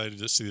 really excited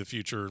to see the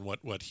future and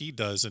what he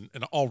does. And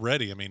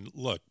already, I mean,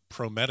 look,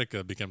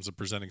 ProMedica becomes a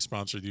presenting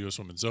sponsor of the U.S.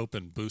 Women's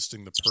Open,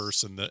 boosting the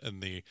purse and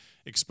the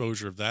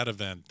exposure of that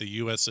event. The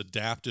U.S.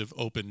 Adaptive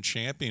Open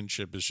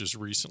Championship has just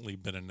recently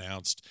been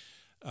announced,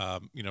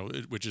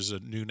 which is a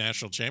new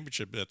national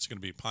championship that's going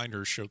to be at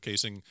Pinehurst,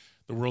 showcasing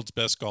the world's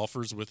best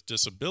golfers with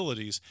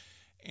disabilities.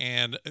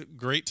 And a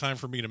great time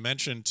for me to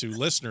mention to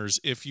listeners,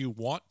 if you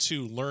want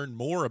to learn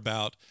more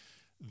about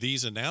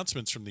these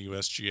announcements from the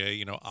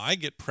USGA, I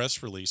get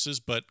press releases,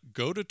 but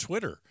go to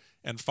Twitter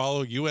and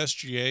follow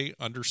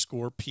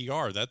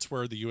USGA_PR. That's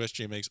where the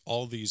USGA makes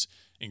all these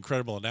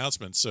incredible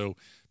announcements. So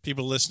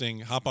people listening,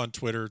 hop on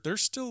Twitter.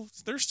 There's still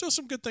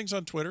some good things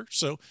on Twitter.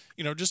 So,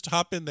 just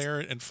hop in there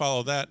and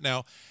follow that.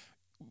 Now,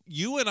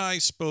 you and I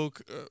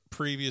spoke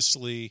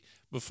previously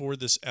before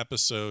this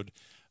episode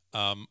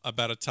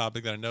about a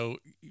topic that I know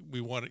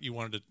you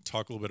wanted to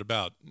talk a little bit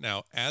about.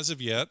 Now, as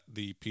of yet,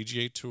 the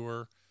PGA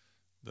Tour,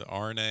 the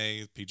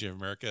R&A, the PGA of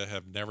America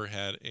have never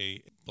had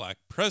a black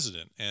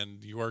president,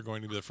 and you are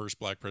going to be the first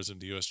black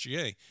president of the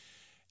USGA.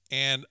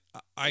 And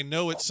I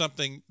know it's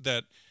something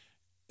that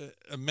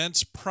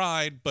immense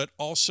pride, but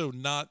also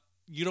not,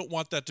 you don't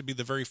want that to be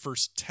the very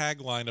first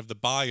tagline of the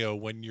bio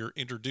when you're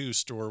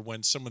introduced or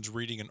when someone's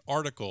reading an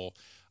article.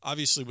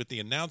 Obviously, with the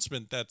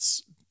announcement,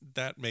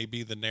 that may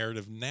be the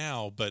narrative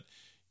now, but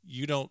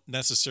you don't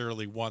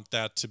necessarily want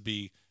that to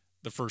be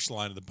the first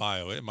line of the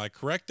bio. Am I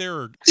correct there?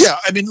 Or? Yeah,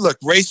 I mean, look,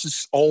 race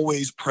is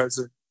always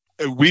present.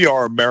 We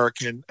are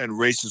American, and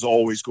race is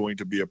always going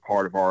to be a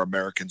part of our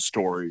American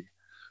story.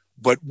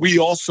 But we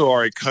also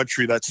are a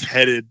country that's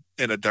headed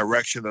in a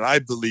direction that I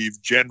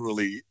believe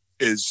generally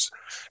is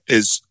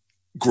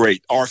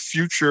great. Our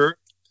future,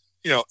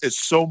 is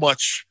so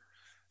much,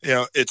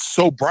 it's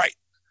so bright.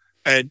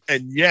 And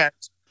yet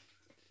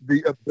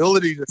the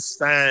ability to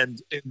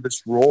stand in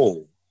this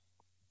role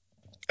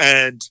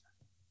and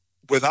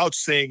without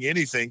saying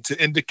anything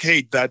to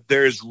indicate that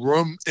there's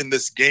room in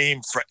this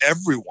game for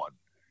everyone,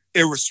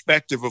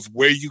 irrespective of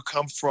where you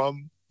come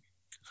from,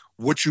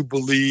 what you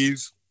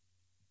believe,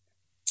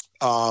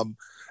 and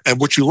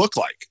what you look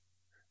like.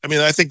 I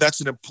mean, I think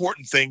that's an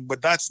important thing,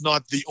 but that's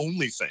not the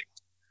only thing.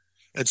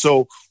 And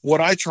so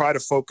what I try to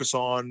focus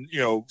on,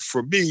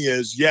 for me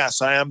is,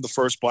 yes, I am the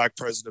first Black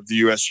president of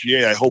the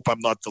USGA. I hope I'm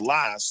not the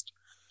last.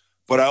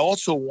 But I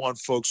also want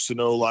folks to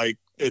know, like,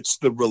 it's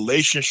the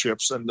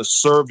relationships and the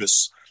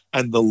service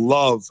and the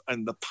love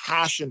and the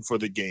passion for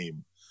the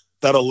game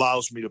that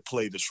allows me to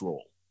play this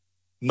role,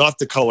 not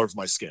the color of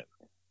my skin.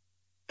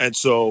 And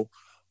so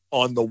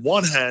on the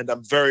one hand,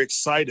 I'm very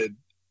excited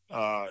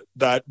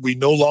that we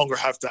no longer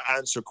have to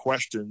answer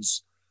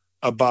questions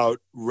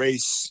about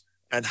race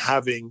and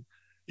having,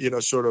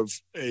 sort of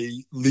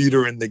a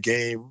leader in the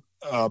game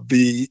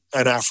be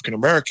an African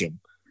American.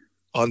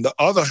 On the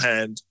other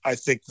hand, I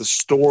think the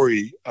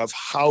story of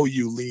how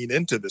you lean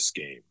into this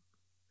game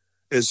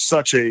is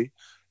such a,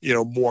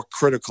 more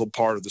critical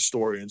part of the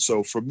story. And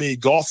so for me,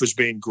 golf has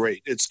been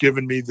great. It's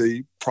given me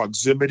the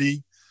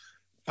proximity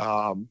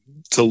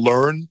to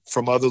learn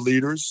from other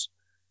leaders.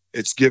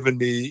 It's given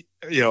me,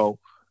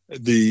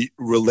 the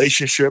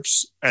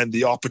relationships and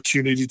the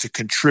opportunity to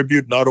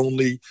contribute not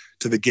only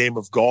to the game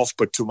of golf,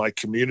 but to my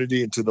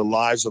community and to the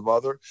lives of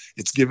others.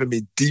 It's given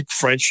me deep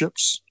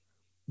friendships.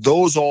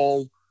 Those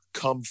all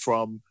come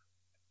from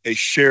a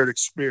shared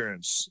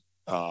experience,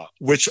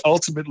 which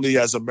ultimately,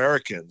 as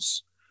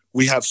Americans,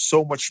 we have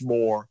so much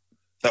more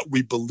that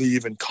we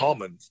believe in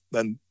common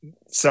than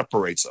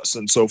separates us.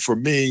 And so for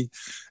me,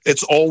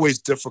 it's always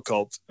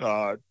difficult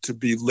to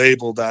be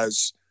labeled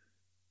as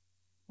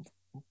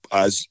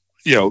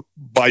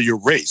by your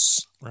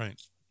race.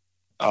 Right.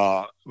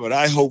 But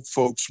I hope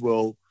folks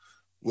will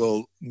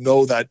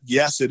know that,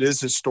 yes, it is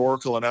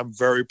historical, and I'm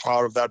very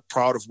proud of that,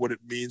 proud of what it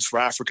means for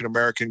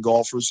African-American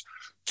golfers,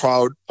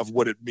 proud of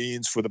what it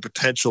means for the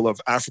potential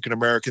of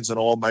African-Americans and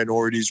all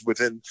minorities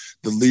within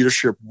the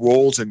leadership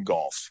roles in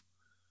golf.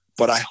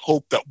 But I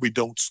hope that we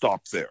don't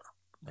stop there.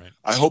 Right.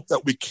 I hope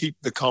that we keep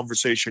the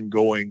conversation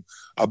going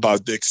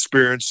about the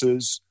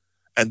experiences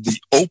and the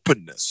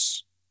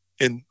openness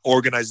in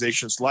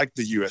organizations like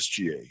the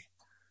USGA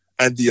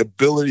and the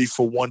ability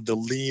for one to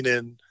lean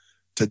in,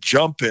 to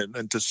jump in,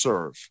 and to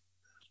serve.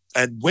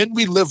 And when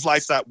we live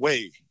life that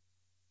way,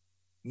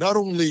 not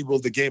only will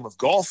the game of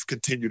golf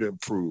continue to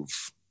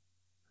improve,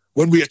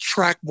 when we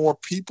attract more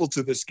people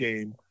to this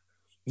game,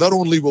 not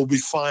only will we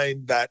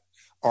find that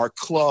our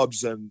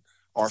clubs and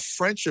our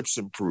friendships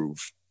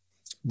improve,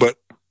 but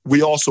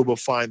we also will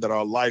find that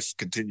our life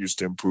continues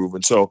to improve.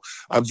 And so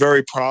I'm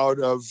very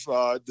proud of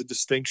the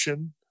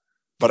distinction,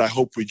 but I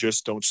hope we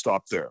just don't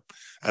stop there.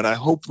 And I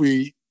hope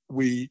we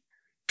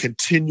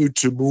continue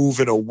to move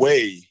in a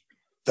way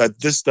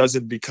that this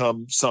doesn't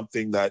become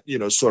something that,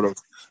 sort of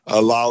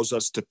allows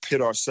us to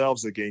pit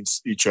ourselves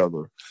against each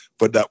other,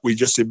 but that we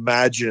just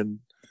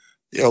imagine,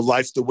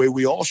 life the way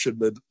we all should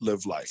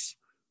live life,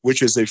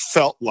 which is a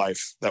felt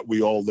life that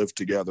we all live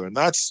together. And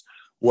that's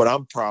what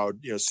I'm proud,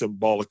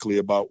 symbolically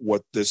about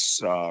what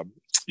this,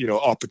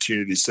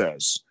 opportunity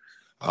says.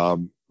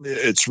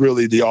 It's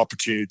really the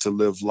opportunity to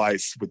live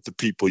life with the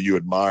people you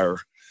admire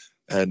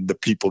and the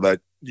people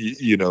that,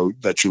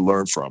 that you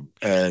learn from.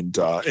 And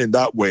in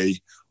that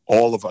way,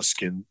 all of us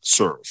can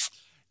serve.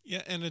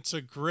 Yeah, and it's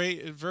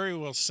very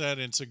well said.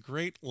 It's a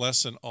great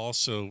lesson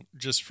also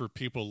just for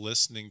people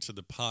listening to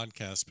the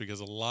podcast, because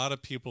a lot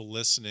of people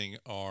listening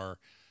are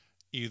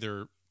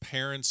either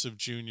parents of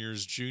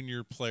juniors,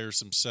 junior players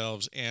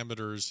themselves,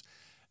 amateurs.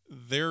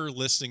 They're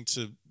listening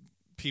to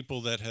people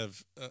that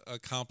have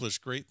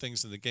accomplished great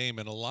things in the game.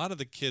 And a lot of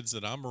the kids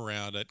that I'm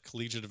around at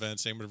collegiate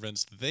events, amateur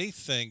events, they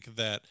think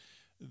that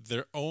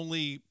their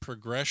only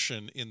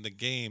progression in the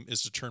game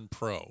is to turn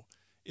pro.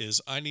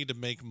 Is I need to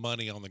make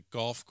money on the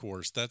golf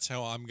course. That's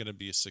how I'm going to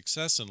be a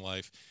success in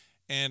life.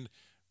 And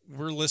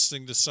we're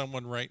listening to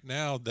someone right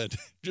now that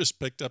just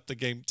picked up the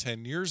game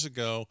 10 years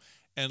ago,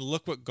 and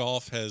look what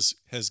golf has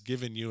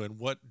given you and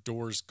what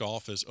doors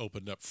golf has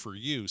opened up for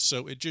you.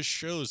 So it just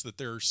shows that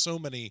there are so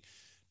many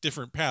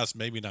different paths.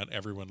 Maybe not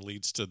everyone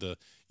leads to the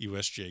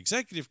USGA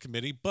Executive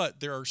Committee, but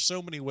there are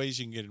so many ways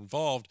you can get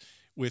involved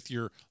with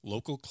your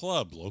local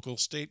club, local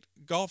state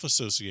golf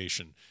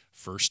association,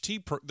 first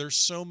tee. There's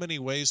so many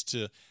ways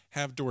to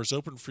have doors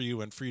open for you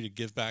and for you to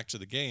give back to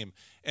the game.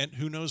 And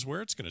who knows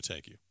where it's going to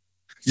take you.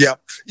 Yeah.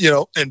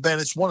 And Ben,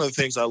 it's one of the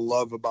things I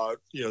love about,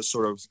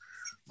 sort of,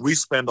 we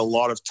spend a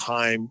lot of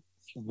time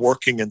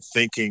working and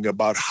thinking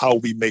about how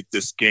we make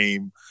this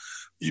game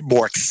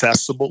more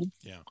accessible.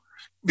 Yeah.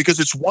 Because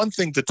it's one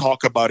thing to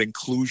talk about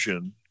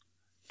inclusion.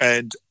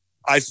 And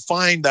I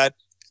find that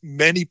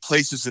many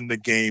places in the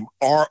game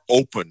are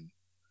open,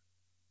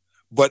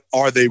 but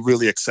are they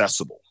really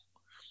accessible?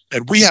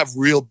 And we have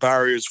real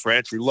barriers for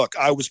entry. Look,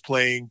 I was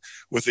playing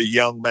with a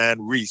young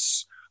man,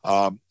 Reese,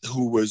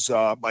 who was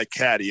my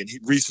caddy, and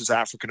Reese is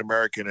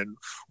African-American, and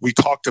we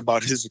talked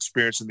about his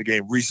experience in the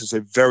game. Reese is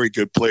a very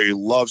good player. He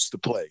loves to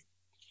play.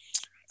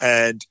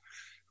 And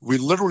we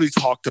literally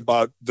talked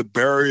about the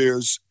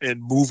barriers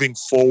in moving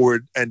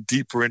forward and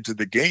deeper into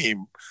the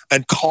game,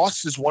 and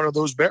cost is one of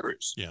those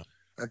barriers. Yeah.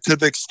 And to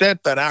the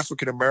extent that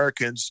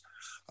African-Americans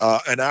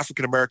and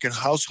African-American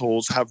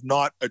households have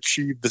not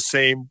achieved the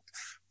same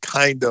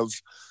kind of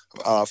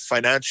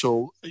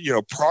financial,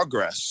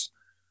 progress,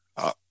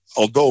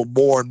 although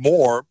more and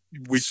more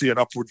we see an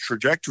upward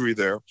trajectory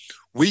there,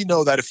 we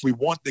know that if we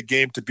want the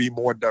game to be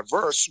more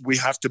diverse, we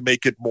have to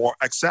make it more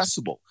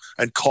accessible,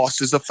 and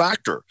cost is a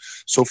factor.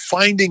 So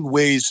finding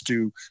ways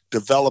to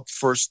develop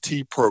first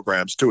tee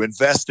programs, to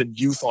invest in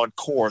youth on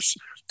course,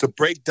 to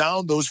break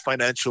down those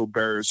financial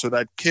barriers so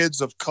that kids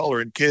of color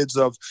and kids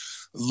of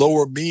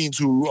lower means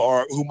who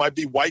might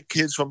be white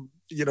kids from,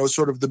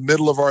 sort of the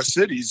middle of our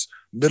cities,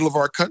 middle of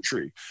our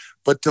country,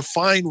 but to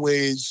find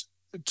ways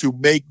to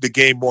make the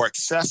game more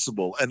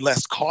accessible and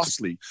less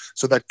costly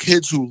so that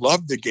kids who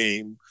love the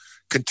game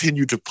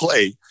continue to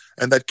play,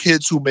 and that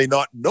kids who may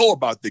not know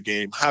about the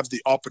game have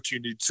the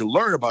opportunity to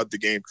learn about the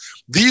game.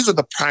 These are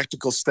the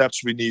practical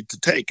steps we need to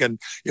take. And,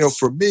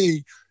 for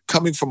me,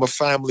 coming from a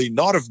family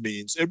not of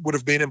means, it would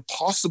have been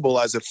impossible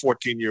as a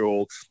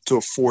 14-year-old to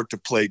afford to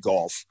play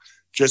golf,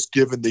 just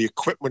given the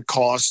equipment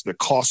costs, the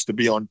cost to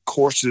be on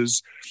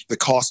courses, the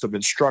cost of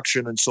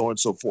instruction, and so on and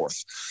so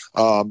forth.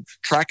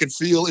 Track and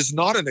field is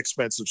not an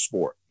expensive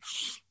sport.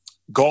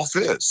 Golf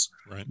is.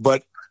 Right.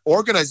 But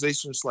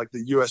organizations like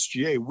the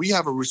USGA, we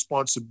have a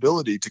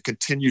responsibility to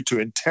continue to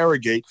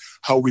interrogate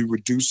how we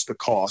reduce the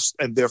cost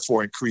and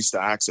therefore increase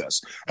the access.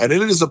 And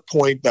it is a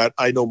point that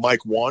I know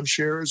Mike Wan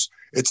shares.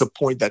 It's a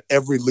point that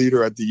every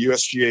leader at the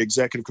USGA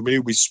Executive Committee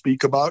we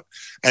speak about.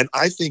 And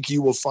I think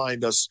you will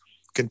find us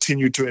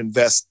continue to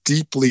invest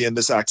deeply in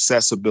this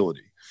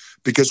accessibility,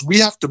 because we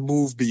have to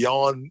move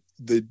beyond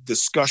the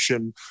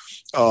discussion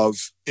of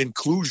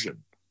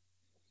inclusion.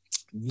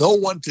 No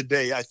one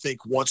today, I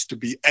think, wants to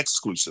be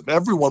exclusive.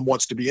 Everyone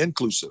wants to be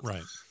inclusive.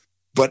 Right.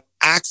 But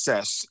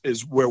access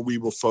is where we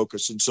will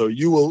focus. And so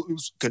you will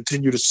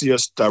continue to see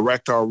us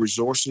direct our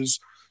resources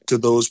to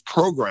those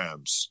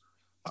programs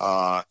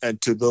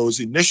and to those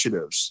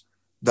initiatives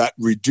that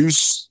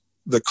reduce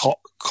the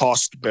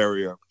cost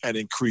barrier and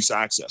increase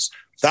access.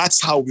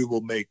 That's how we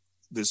will make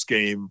this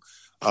game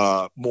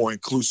more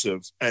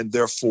inclusive and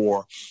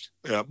therefore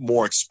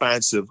more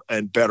expansive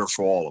and better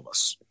for all of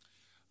us.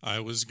 I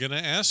was going to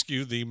ask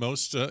you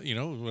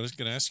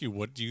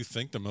what do you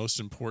think the most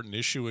important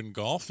issue in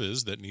golf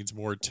is that needs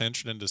more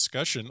attention and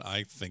discussion?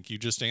 I think you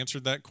just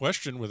answered that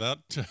question without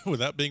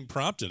being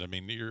prompted. I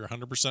mean, you're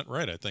 100%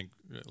 right. I think,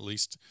 at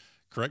least,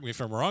 correct me if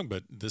I'm wrong,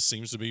 but this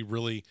seems to be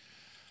really,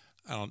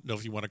 I don't know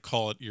if you want to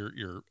call it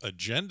your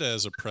agenda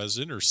as a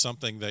president or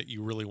something that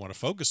you really want to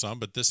focus on,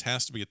 but this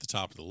has to be at the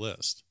top of the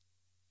list.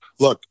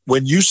 Look,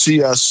 when you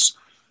see us,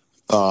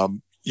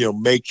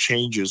 make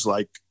changes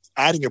like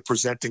adding a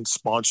presenting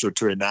sponsor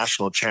to a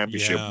national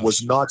championship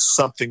was not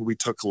something we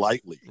took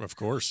lightly. Of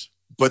course.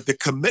 But the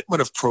commitment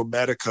of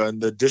ProMedica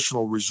and the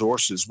additional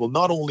resources will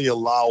not only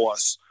allow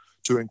us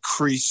to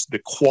increase the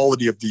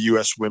quality of the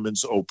U.S.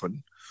 Women's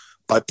Open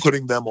by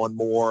putting them on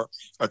more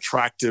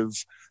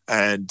attractive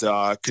and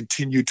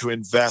continue to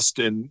invest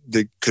in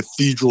the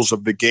cathedrals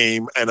of the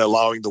game and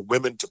allowing the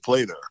women to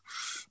play there.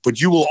 But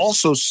you will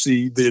also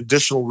see the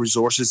additional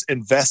resources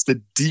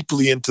invested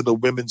deeply into the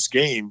women's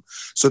game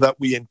so that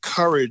we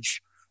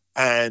encourage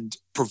and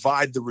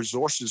provide the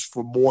resources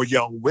for more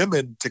young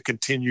women to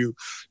continue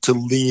to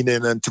lean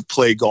in and to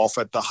play golf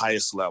at the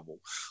highest level.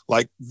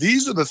 Like,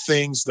 these are the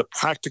things, the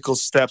practical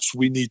steps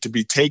we need to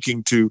be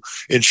taking to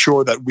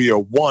ensure that we are,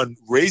 one,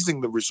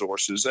 raising the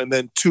resources, and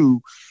then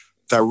two,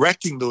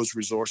 directing those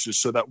resources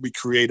so that we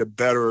create a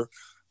better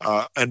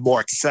and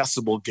more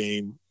accessible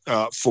game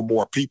for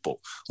more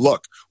people.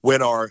 Look,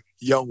 when our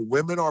young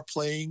women are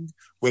playing,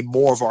 when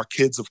more of our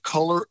kids of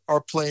color are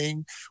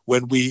playing,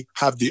 when we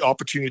have the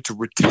opportunity to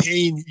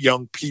retain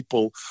young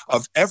people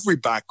of every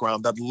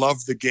background that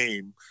love the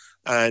game,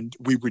 and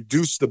we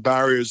reduce the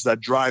barriers that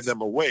drive them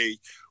away,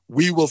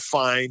 we will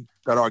find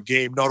that our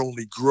game not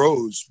only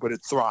grows, but it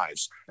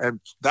thrives.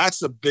 And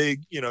that's a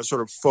big,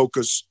 sort of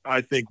focus,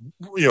 I think,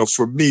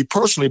 for me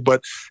personally,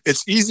 but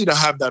it's easy to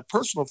have that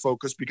personal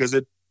focus because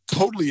it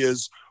totally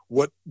is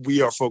what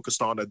we are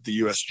focused on at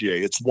the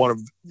USGA. It's one of,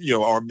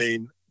 our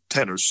main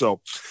tenors.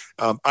 So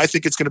I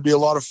think it's going to be a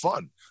lot of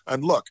fun.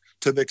 And look,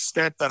 to the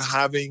extent that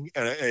having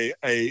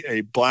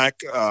a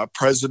black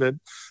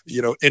president,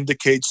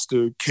 indicates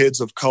to kids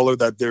of color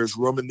that there's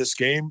room in this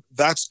game,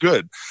 that's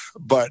good.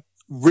 But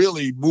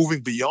really moving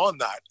beyond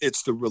that,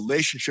 it's the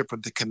relationship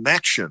and the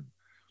connection.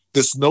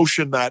 This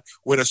notion that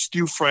when a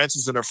Stu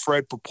Francis and a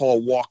Fred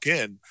Perpall walk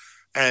in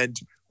and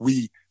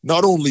we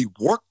not only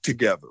work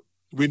together,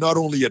 we not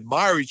only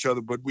admire each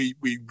other, but we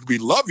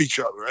love each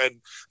other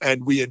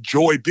and we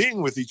enjoy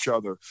being with each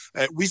other.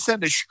 And we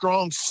send a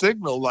strong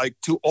signal, like,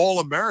 to all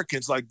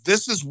Americans, like,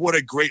 this is what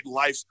a great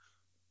life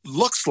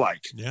looks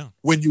like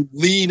when you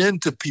lean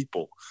into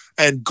people.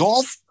 And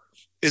golf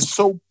is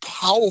so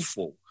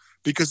powerful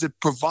because it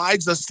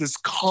provides us this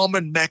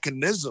common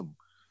mechanism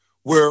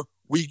where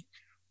we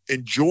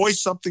enjoy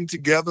something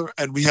together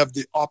and we have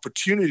the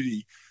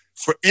opportunity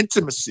for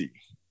intimacy,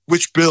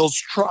 which builds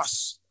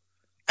trust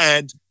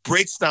and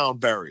breaks down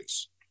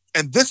barriers.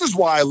 And this is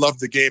why I love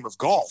the game of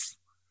golf.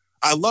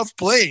 I love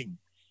playing,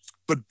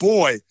 but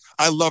boy,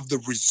 I love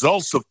the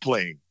results of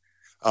playing,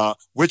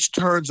 which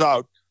turns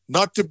out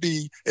not to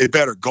be a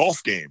better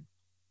golf game,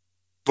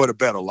 but a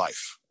better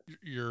life.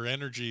 Your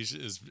energy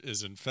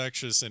is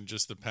infectious, and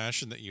just the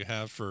passion that you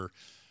have for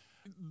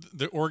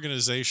the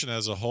organization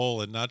as a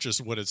whole, and not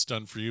just what it's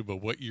done for you, but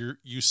what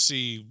you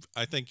see.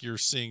 I think you're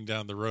seeing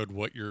down the road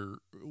what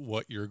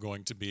you're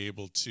going to be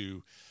able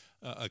to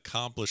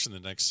accomplish in the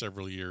next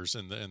several years,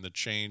 and the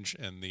change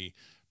and the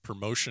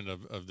promotion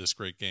of this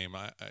great game.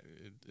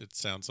 It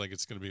sounds like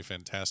it's going to be a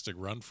fantastic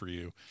run for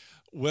you.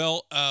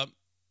 Well,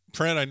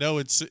 Trent, I know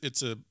it's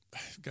a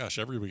gosh,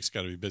 every week's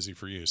got to be busy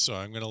for you, so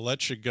I'm going to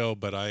let you go.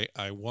 But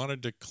I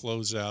wanted to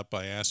close out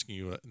by asking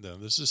you.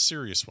 This is a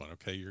serious one,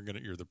 okay?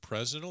 You're the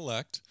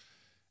president-elect,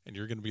 and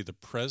you're going to be the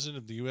president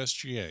of the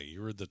USGA.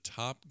 You're the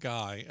top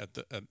guy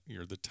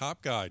you're the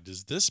top guy.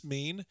 Does this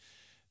mean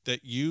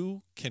that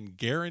you can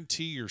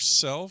guarantee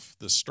yourself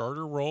the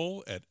starter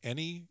role at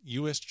any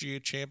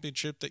USGA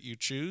championship that you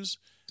choose?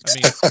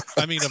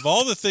 I mean, of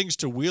all the things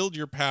to wield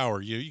your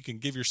power, you can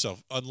give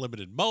yourself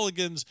unlimited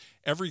mulligans,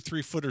 every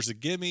 3-footer's a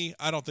gimme.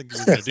 I don't think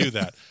you're going to do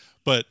that.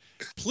 But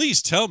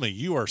please tell me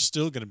you are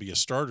still going to be a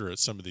starter at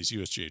some of these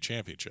USGA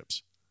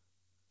championships.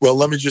 Well,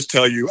 let me just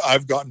tell you,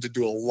 I've gotten to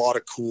do a lot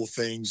of cool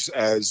things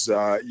as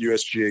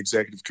USGA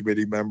Executive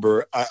Committee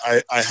member.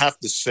 I have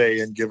to say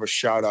and give a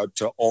shout out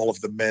to all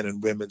of the men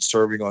and women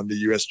serving on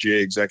the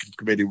USGA Executive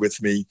Committee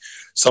with me.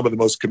 Some of the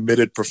most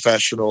committed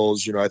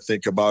professionals, I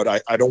think about.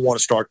 I don't want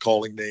to start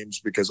calling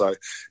names because I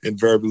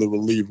invariably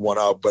will leave one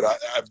out, but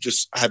I've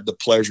just had the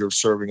pleasure of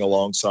serving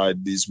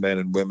alongside these men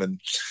and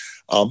women.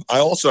 I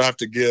also have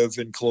to give,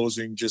 in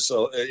closing, just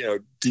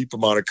a deep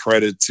amount of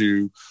credit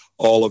to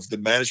all of the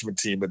management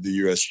team at the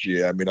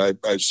USGA. I mean,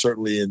 I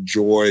certainly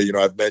enjoy,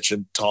 I've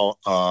mentioned Tom,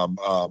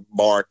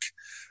 Mark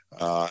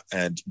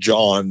and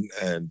John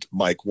and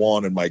Mike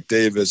Wan and Mike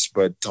Davis,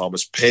 but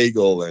Thomas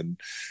Pagel, and,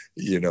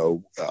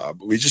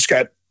 we just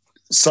got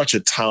such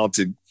a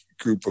talented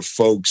group of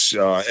folks,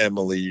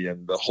 Emily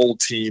and the whole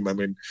team,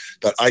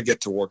 that I get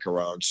to work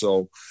around.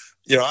 So,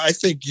 I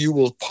think you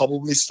will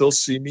probably still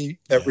see me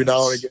every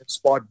now and again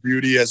spot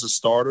Beauty as a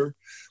starter,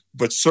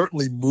 but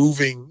certainly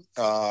moving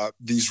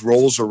these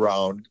roles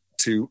around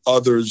to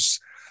others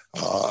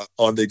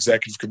on the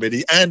executive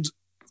committee and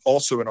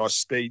also in our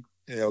state,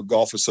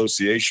 golf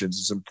associations.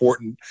 It's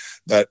important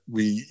that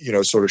we,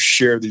 sort of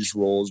share these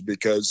roles,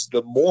 because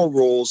the more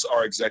roles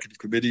our executive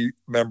committee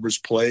members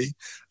play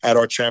at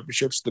our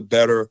championships, the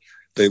better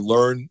they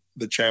learn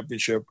the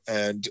championship,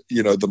 and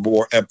the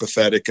more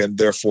empathetic and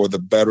therefore the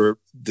better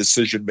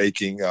decision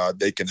making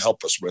they can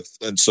help us with.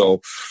 And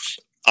so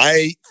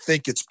I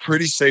think it's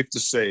pretty safe to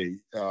say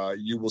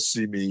you will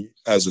see me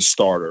as a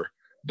starter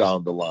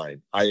down the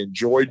line. I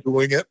enjoy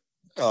doing it.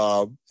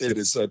 It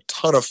is a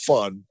ton of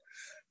fun,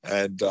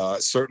 and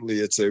certainly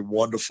it's a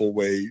wonderful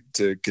way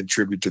to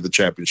contribute to the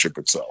championship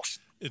itself.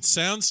 It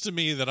sounds to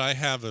me that I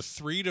have a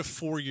 3 to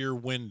 4 year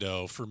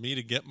window for me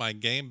to get my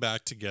game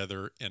back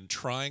together and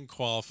try and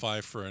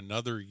qualify for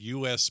another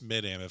U.S.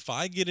 Mid-Am. If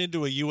I get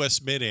into a U.S.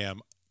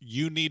 Mid-Am,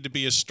 you need to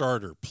be a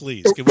starter,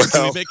 please. Can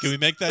we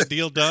make that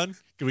deal done?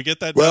 Can we get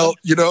that done? Well,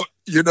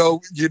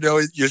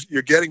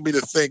 you're getting me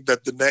to think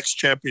that the next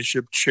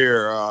championship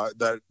chair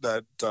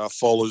that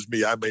follows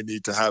me, I may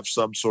need to have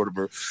some sort of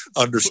a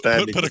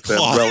understanding put a with them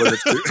clause.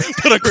 relative to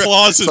put a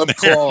clause in some there.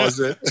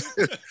 clause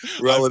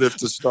relative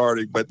to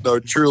starting. But no,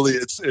 truly,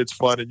 it's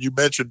fun. And you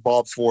mentioned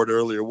Bob Ford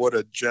earlier. What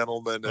a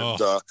gentleman!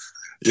 And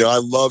I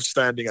love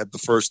standing at the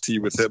first tee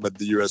with him at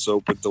the U.S.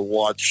 Open to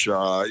watch.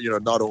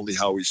 Not only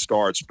how he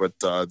starts, but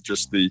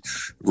just the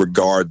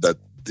regard that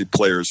the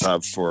players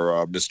have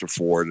for Mr.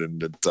 Ford,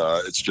 and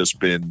it's just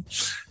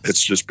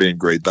been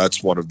great.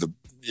 That's one of the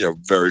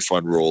very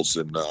fun roles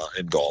in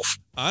golf.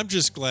 I'm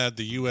just glad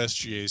the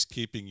USGA is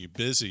keeping you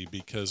busy,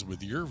 because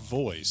with your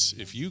voice,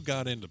 if you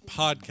got into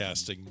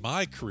podcasting,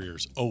 my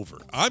career's over.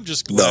 I'm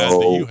just glad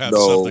that you have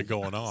something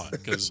going on,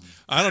 because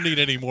I don't need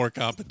any more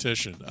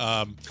competition.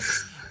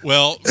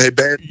 Well, hey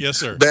Ben, yes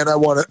sir. Ben, I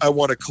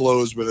want to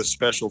close with a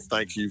special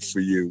thank you for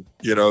you.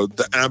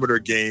 The amateur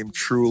game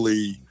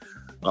truly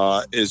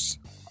is,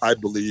 I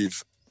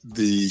believe,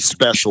 the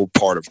special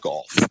part of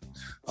golf.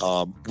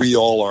 We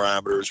all are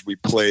amateurs. We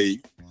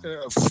play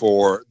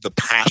for the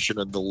passion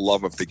and the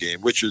love of the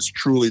game, which is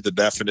truly the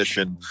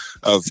definition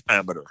of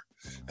amateur.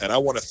 And I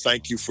want to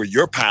thank you for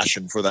your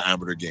passion for the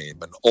amateur game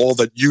and all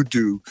that you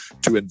do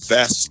to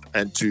invest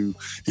and to,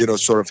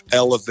 sort of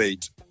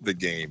elevate the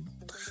game.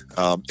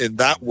 In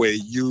that way,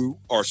 you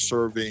are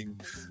serving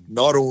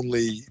not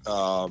only,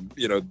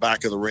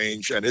 back of the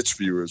range and its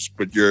viewers,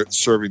 but you're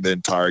serving the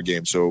entire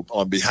game. So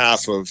on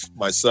behalf of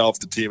myself,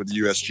 the team at the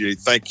USGA,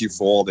 thank you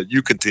for all that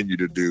you continue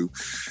to do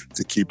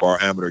to keep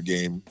our amateur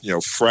game,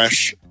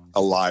 fresh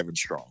alive and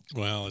strong.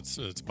 Well, it's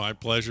my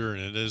pleasure,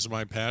 and it is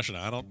my passion.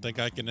 I don't think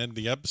I can end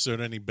the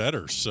episode any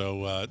better.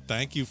 So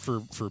thank you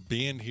for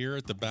being here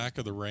at the back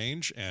of the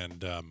range,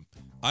 and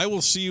I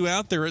will see you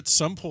out there at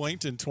some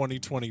point in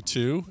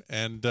 2022,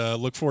 and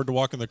look forward to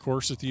walking the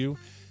course with you.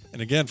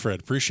 And again, Fred,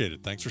 appreciate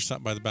it. Thanks for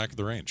stopping by the back of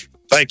the range.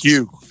 Thank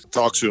you.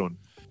 Talk soon.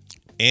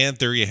 And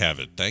there you have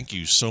it. Thank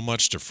you so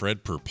much to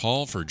Fred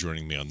Perpall for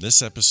joining me on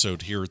this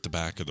episode here at the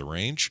back of the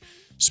range.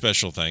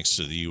 Special thanks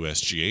to the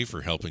USGA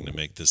for helping to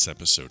make this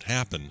episode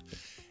happen.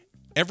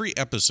 Every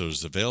episode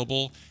is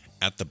available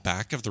at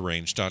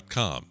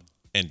thebackoftherange.com.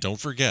 And don't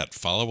forget,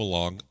 follow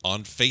along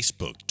on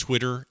Facebook,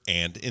 Twitter,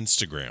 and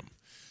Instagram.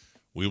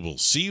 We will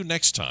see you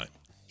next time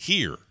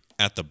here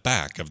at the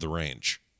back of the range.